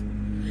live.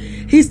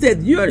 He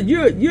said, your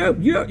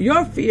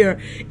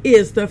fear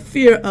is the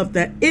fear of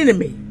the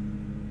enemy.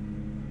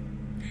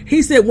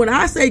 He said, when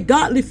I say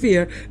godly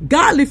fear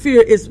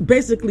is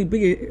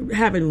basically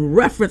having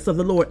reverence of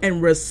the Lord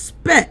and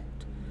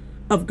respect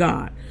of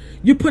God.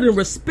 You put in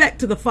respect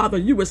to the Father.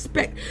 You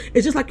respect.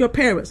 It's just like your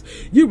parents.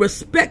 You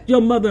respect your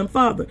mother and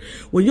father.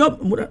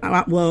 I'm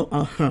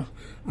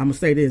gonna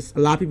say this. A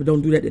lot of people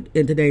don't do that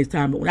in today's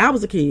time. But when I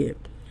was a kid,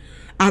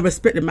 I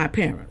respected my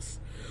parents.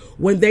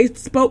 When they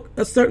spoke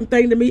a certain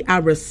thing to me, I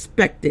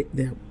respected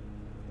them.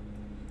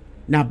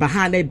 Now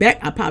behind their back,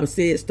 I probably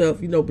said stuff,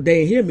 but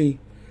they didn't hear me.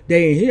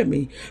 They didn't hear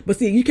me. But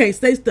see, you can't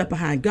say stuff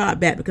behind God's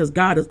back because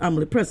God is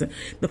omnipresent.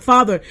 The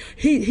Father,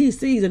 He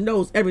sees and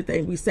knows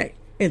everything we say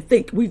and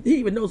think. He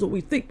even knows what we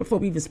think before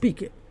we even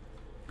speak it.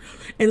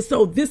 And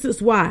so this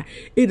is why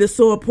it is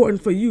so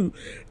important for you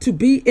to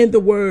be in the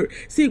Word.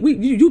 See,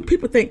 you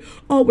people think,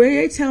 oh, well,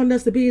 they telling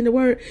us to be in the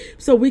Word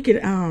so we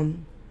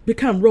can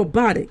become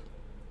robotic.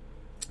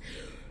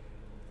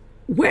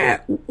 Why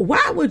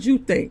would you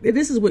think that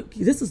this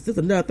is just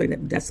another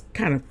thing that's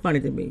kind of funny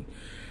to me.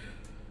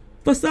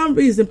 For some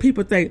reason,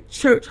 people think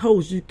church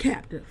holds you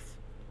captive.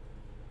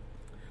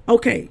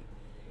 Okay,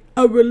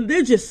 a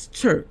religious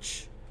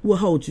church will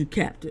hold you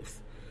captive.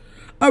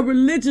 A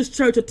religious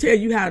church will tell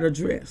you how to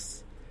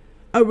dress.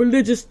 A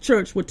religious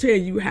church will tell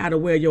you how to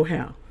wear your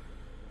hair.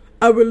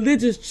 A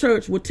religious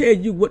church will tell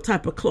you what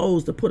type of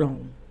clothes to put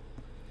on.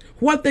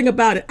 One thing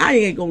about it, I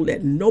ain't gonna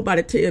let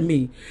nobody tell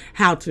me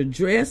how to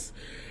dress.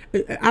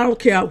 I don't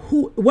care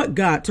what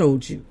God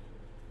told you.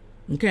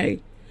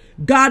 Okay?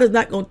 God is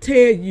not gonna tell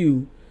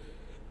you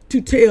to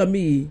tell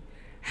me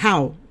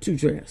how to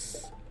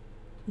dress.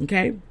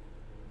 Okay?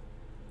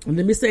 And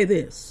let me say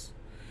this.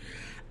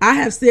 I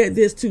have said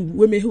this to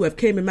women who have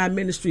came in my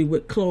ministry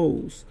with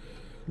clothes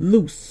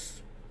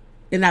loose,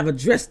 and I've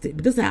addressed it,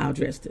 but this is how I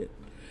addressed it.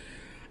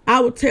 I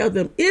will tell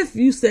them, if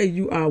you say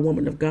you are a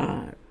woman of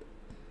God,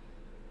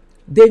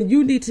 then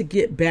you need to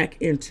get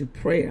back into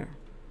prayer.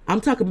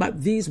 I'm talking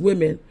about these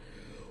women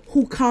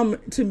who come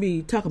to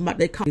me talking about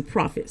they call me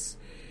prophets.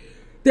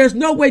 There's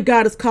no way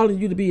God is calling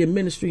you to be in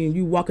ministry and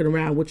you walking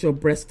around with your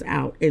breasts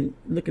out and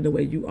looking the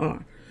way you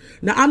are.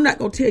 Now, I'm not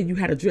going to tell you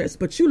how to dress,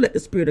 but you let the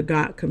Spirit of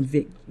God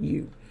convict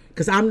you,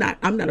 because I'm not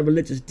a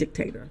religious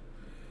dictator.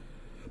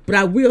 But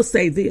I will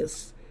say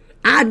this.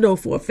 I know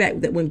for a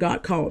fact that when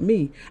God called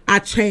me, I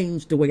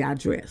changed the way I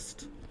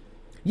dressed.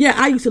 Yeah,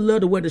 I used to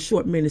love to wear the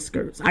short mini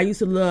skirts. I used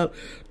to love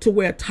to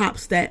wear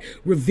tops that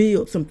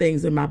revealed some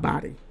things in my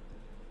body.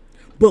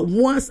 But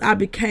once I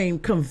became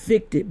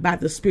convicted by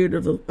the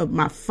Spirit of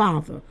my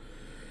Father,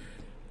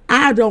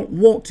 I don't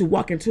want to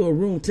walk into a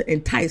room to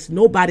entice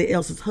nobody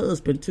else's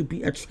husband to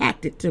be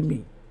attracted to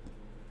me,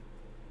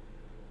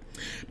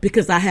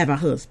 because I have a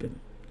husband.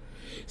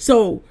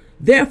 So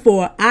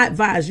therefore, I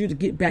advise you to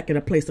get back in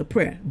a place of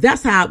prayer.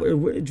 That's how I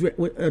would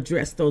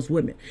address those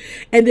women.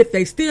 And if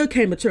they still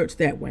came to church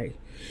that way,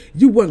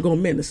 you weren't going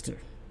to minister.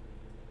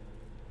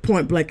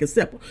 Point blank and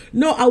simple.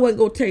 No, I wasn't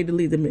going to tell you to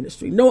leave the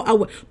ministry. No, I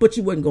would, but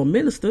you wasn't going to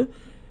minister.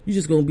 You're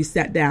just going to be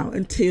sat down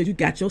until you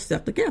got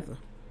yourself together.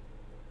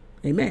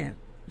 Amen.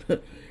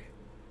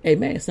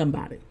 Amen,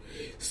 somebody.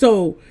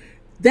 So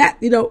that,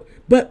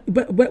 but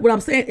what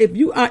I'm saying, if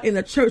you are in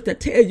a church that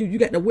tells you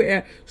got to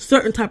wear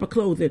certain type of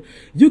clothing,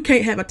 you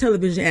can't have a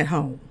television at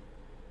home.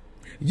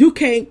 You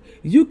can't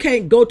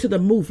go to the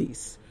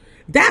movies.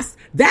 That's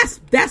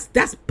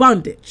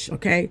bondage,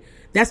 okay?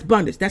 That's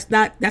bondage. That's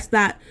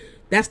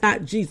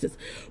not Jesus.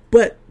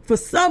 But for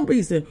some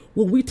reason,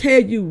 when we tell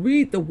you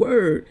read the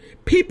word,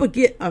 people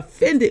get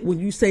offended when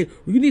you say,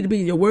 you need to be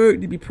in your word,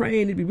 you need to be praying,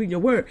 you need to be reading your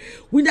word.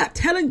 We're not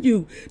telling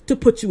you to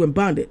put you in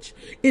bondage.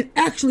 It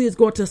actually is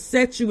going to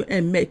set you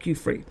and make you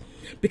free.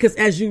 Because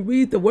as you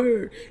read the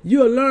word,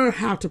 you'll learn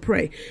how to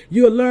pray.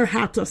 You'll learn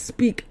how to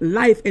speak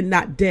life and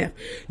not death.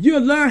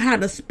 You'll learn how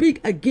to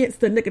speak against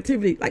the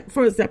negativity. Like,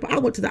 for example, I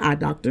went to the eye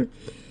doctor.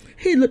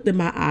 He looked at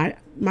my eye,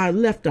 my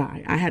left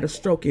eye. I had a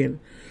stroke in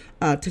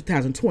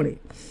 2020.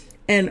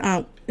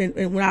 And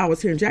when I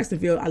was here in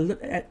Jacksonville,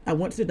 I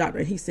went to the doctor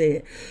and he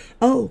said,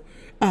 "Oh,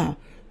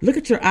 look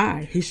at your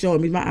eye." He's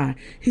showing me my eye.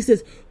 He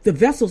says, "The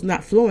vessel's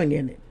not flowing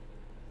in it."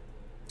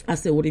 I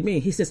said, "What do you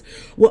mean?" He says,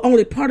 "Well,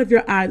 only part of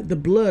your eye, the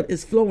blood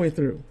is flowing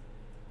through."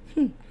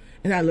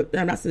 And I looked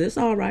down and I said, "It's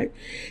all right."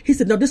 He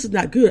said, "No, this is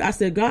not good." I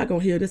said, "God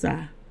gonna heal this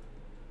eye."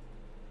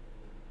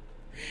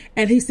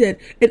 And he said,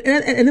 and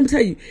let me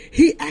tell you,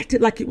 he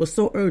acted like it was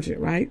so urgent,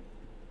 right?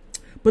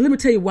 But let me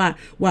tell you why.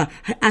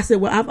 I said,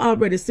 well, I've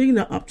already seen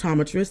an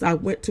optometrist. I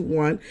went to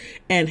one,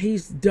 and he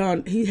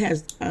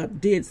has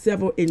did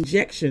several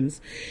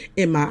injections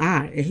in my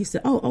eye. And he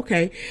said, "Oh,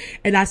 okay."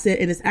 And I said,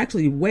 and it's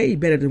actually way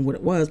better than what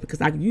it was, because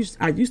I used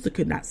to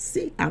could not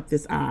see out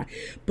this eye,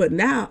 but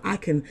now I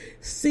can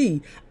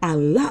see a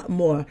lot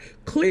more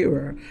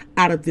clearer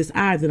out of this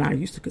eye than I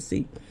used to could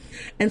see.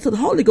 And so the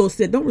Holy Ghost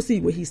said, don't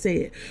receive what he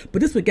said.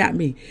 But this what got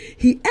me.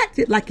 He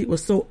acted like it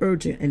was so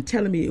urgent and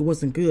telling me it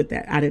wasn't good,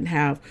 that I didn't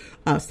have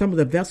some of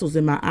the vessels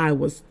in my eye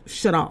was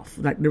shut off,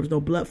 like there was no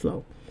blood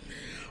flow.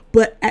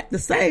 But at the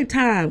same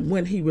time,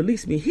 when he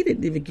released me, he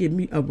didn't even give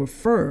me a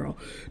referral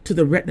to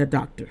the retina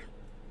doctor.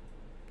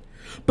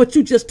 But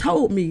you just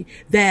told me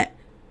that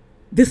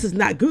this is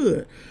not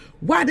good.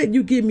 Why didn't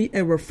you give me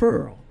a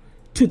referral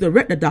to the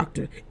retina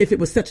doctor if it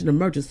was such an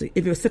emergency,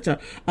 if it was such a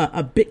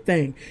big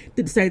thing?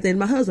 Did the same thing to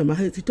my husband.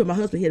 He told my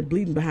husband he had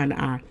bleeding behind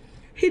the eye.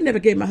 He never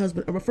gave my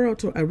husband a referral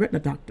to a retina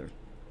doctor.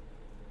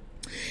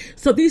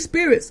 So these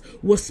spirits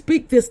will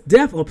speak this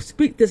death or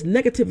speak this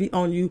negativity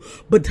on you,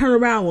 but turn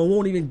around and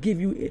won't even give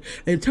you,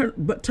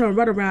 turn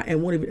right around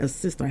and won't even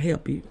assist or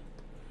help you.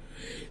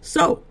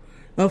 So,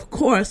 of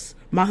course,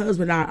 my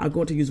husband and I are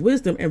going to use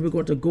wisdom, and we're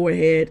going to go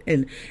ahead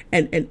and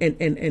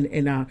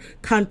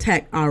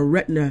contact our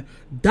retina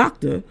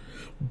doctor.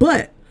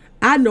 But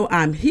I know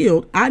I'm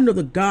healed. I know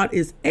that God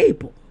is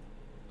able.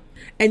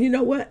 And you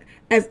know what?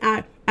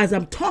 As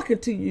I'm talking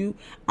to you,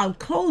 I'm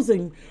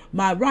closing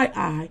my right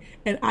eye,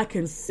 and I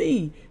can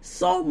see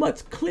so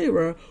much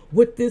clearer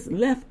with this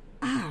left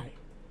eye.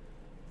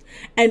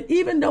 And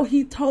even though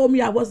he told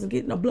me I wasn't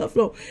getting no blood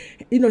flow,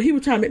 he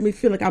was trying to make me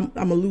feel like I'm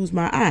going to lose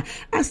my eye.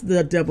 I said,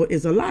 the devil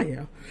is a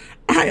liar.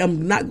 I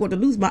am not going to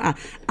lose my eye.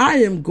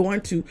 I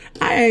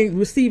ain't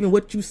receiving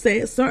what you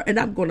said, sir, and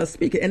I'm going to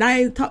speak it. And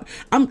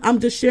I'm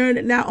just sharing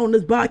it now on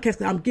this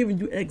podcast. I'm giving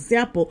you an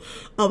example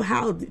of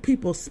how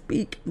people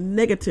speak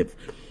negative,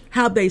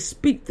 how they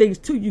speak things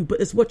to you, but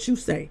it's what you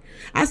say.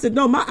 I said,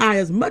 no, my eye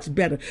is much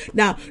better.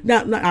 Now,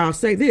 I'll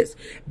say this.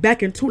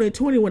 Back in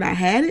 2020 when I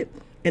had it,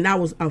 and I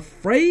was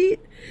afraid,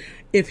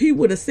 if he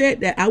would have said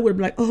that, I would have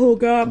been like, oh,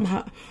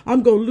 God,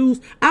 I'm going to lose.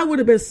 I would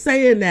have been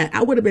saying that.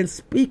 I would have been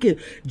speaking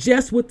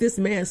just what this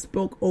man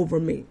spoke over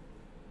me.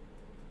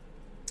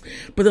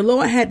 But the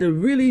Lord had to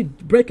really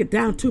break it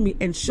down to me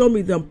and show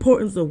me the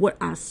importance of what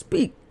I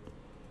speak.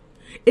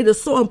 It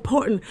is so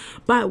important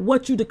by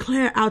what you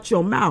declare out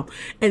your mouth.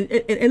 And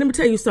let me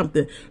tell you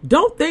something.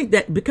 Don't think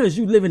that because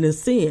you living in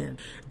sin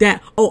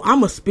that, oh, I'm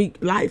going to speak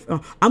life.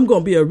 I'm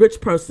going to be a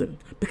rich person.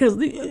 Because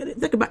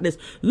think about this.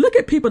 Look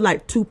at people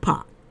like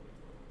Tupac,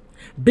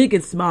 Big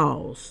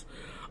Smalls,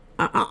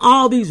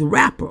 all these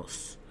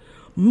rappers.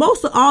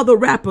 Most of all the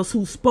rappers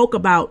who spoke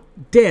about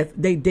death,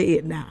 they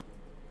dead now.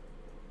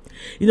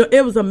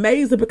 It was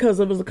amazing because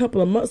it was a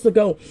couple of months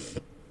ago.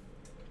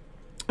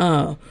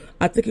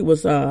 I think it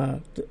was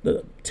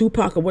the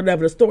Tupac or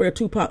whatever, the story of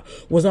Tupac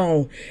was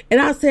on.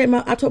 And I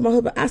told my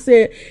husband, I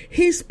said,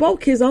 he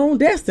spoke his own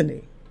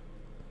destiny.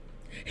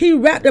 He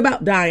rapped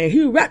about dying.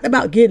 He rapped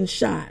about getting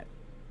shot.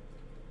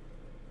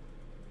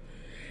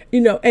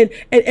 And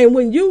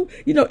when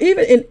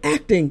even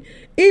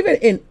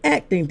in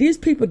acting, these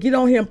people get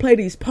on here and play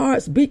these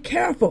parts. Be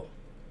careful.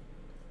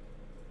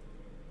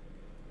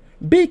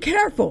 Be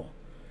careful.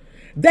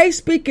 They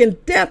speaking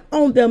death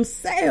on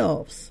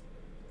themselves.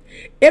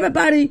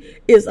 Everybody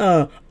is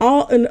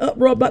all in the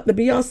uproar about the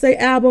Beyonce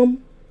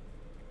album.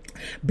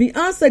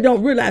 Beyonce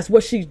don't realize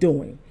what she's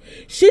doing.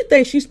 She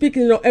thinks she's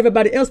speaking on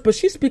everybody else, but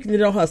she's speaking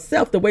it on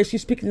herself the way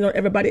she's speaking on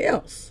everybody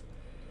else.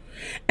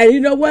 And you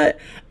know what?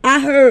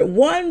 I heard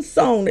one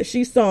song that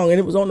she sung, and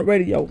it was on the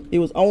radio. It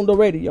was on the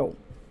radio.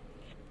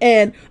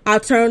 And I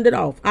turned it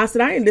off. I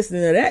said, I ain't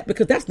listening to that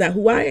because that's not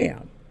who I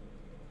am.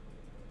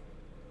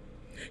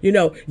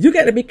 You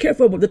got to be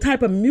careful with the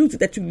type of music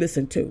that you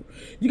listen to.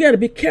 You got to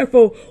be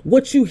careful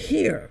what you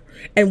hear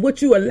and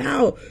what you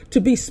allow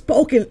to be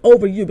spoken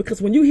over you.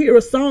 Because when you hear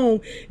a song,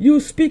 you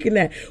speaking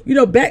that.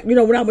 Back,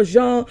 when I was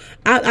young,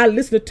 I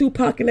listened to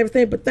Tupac and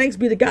everything. But thanks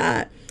be to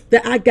God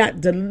that I got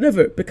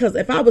delivered. Because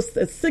if I was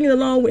singing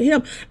along with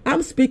him,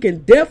 I'm speaking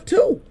death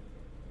too.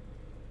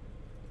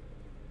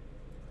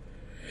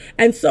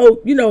 And so,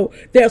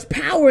 there's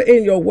power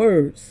in your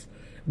words.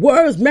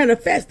 Words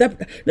manifest. Let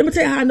me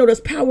tell you how I know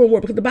there's power in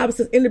word, because the Bible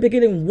says in the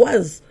beginning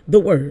was the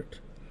word.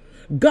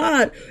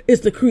 God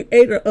is the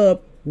creator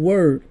of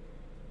word,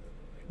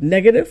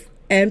 negative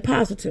and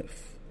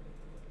positive.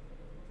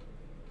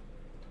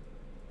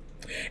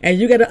 And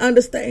you got to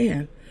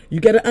understand, You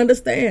got to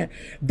understand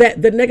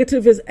that the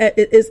negative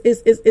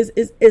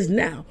is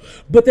now,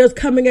 but there's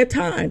coming a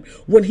time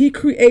when he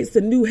creates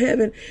a new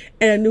heaven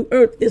and a new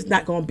earth. It's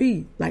not going to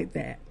be like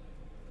that.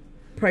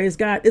 Praise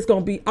God. It's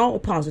going to be all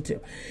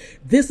positive.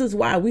 This is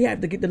why we have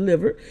to get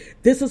delivered.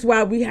 This is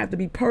why we have to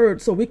be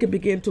purged so we can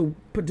begin to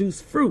produce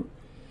fruit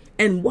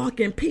and walk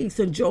in peace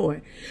and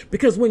joy.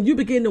 Because when you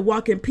begin to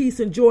walk in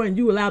peace and joy and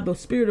you allow the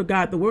Spirit of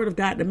God, the Word of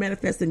God to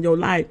manifest in your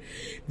life,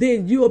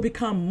 then you'll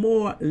become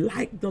more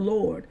like the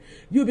Lord.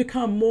 You'll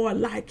become more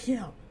like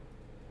Him.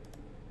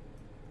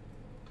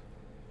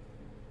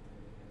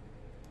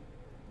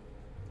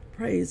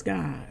 Praise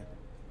God.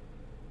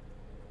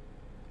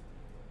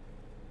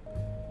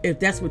 If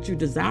that's what you're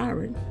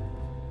desiring.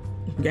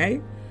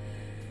 Okay?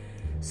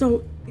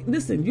 So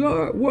listen,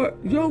 your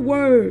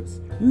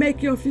words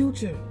make your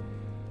future.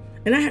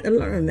 And I had to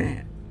learn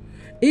that.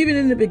 Even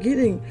in the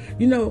beginning,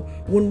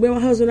 when my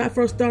husband and I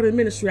first started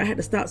ministry, I had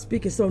to stop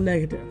speaking so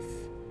negative.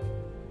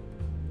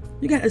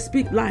 You got to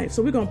speak life.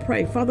 So we're going to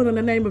pray. Father, in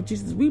the name of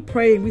Jesus, we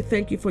pray and we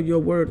thank you for your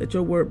word, that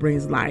your word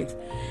brings life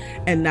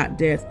and not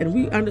death. And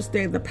we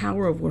understand the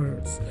power of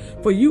words.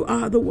 For you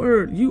are the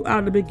word. You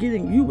are the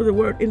beginning. You were the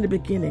word in the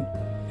beginning.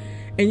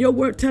 And your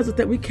word tells us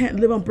that we can't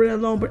live on bread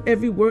alone, but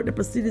every word that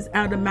proceeds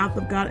out of the mouth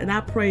of God. And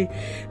I pray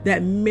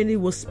that many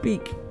will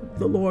speak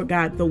the Lord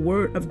God, the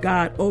word of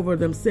God over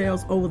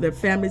themselves, over their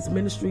families,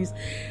 ministries,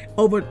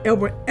 over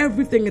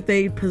everything that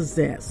they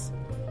possess.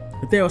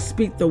 That they'll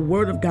speak the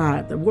word of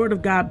God. The word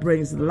of God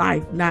brings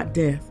life, not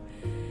death.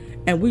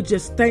 And we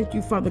just thank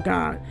you, Father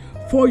God,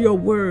 for your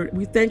word.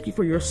 We thank you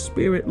for your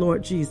spirit,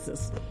 Lord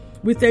Jesus.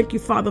 We thank you,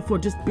 Father, for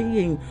just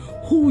being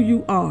who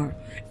you are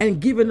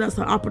and giving us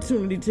an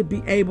opportunity to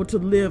be able to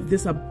live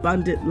this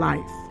abundant life.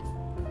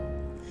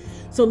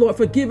 So, Lord,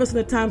 forgive us in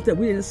the times that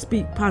we didn't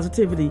speak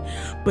positivity.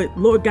 But,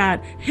 Lord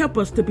God, help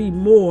us to be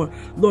more,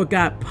 Lord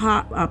God,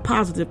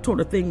 positive toward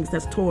the things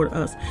that's toward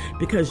us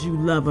because you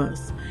love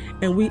us.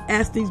 And we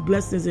ask these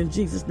blessings in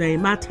Jesus'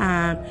 name. My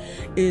time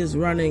is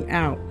running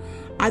out.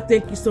 I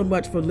thank you so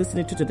much for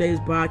listening to today's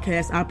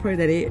broadcast. I pray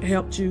that it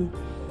helped you.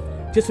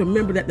 Just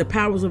remember that the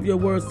powers of your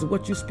words,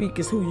 what you speak,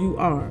 is who you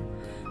are.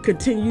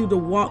 Continue to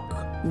walk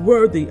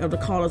worthy of the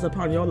callers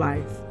upon your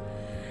life.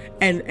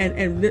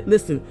 And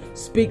listen,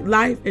 speak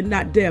life and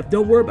not death.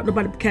 Don't worry about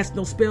nobody casting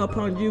no spell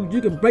upon you. You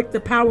can break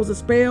the powers of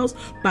spells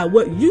by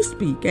what you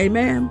speak.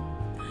 Amen.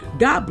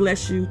 God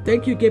bless you.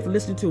 Thank you again for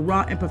listening to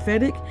Raw and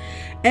Prophetic.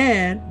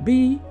 And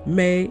be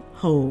made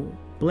whole.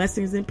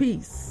 Blessings and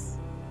peace.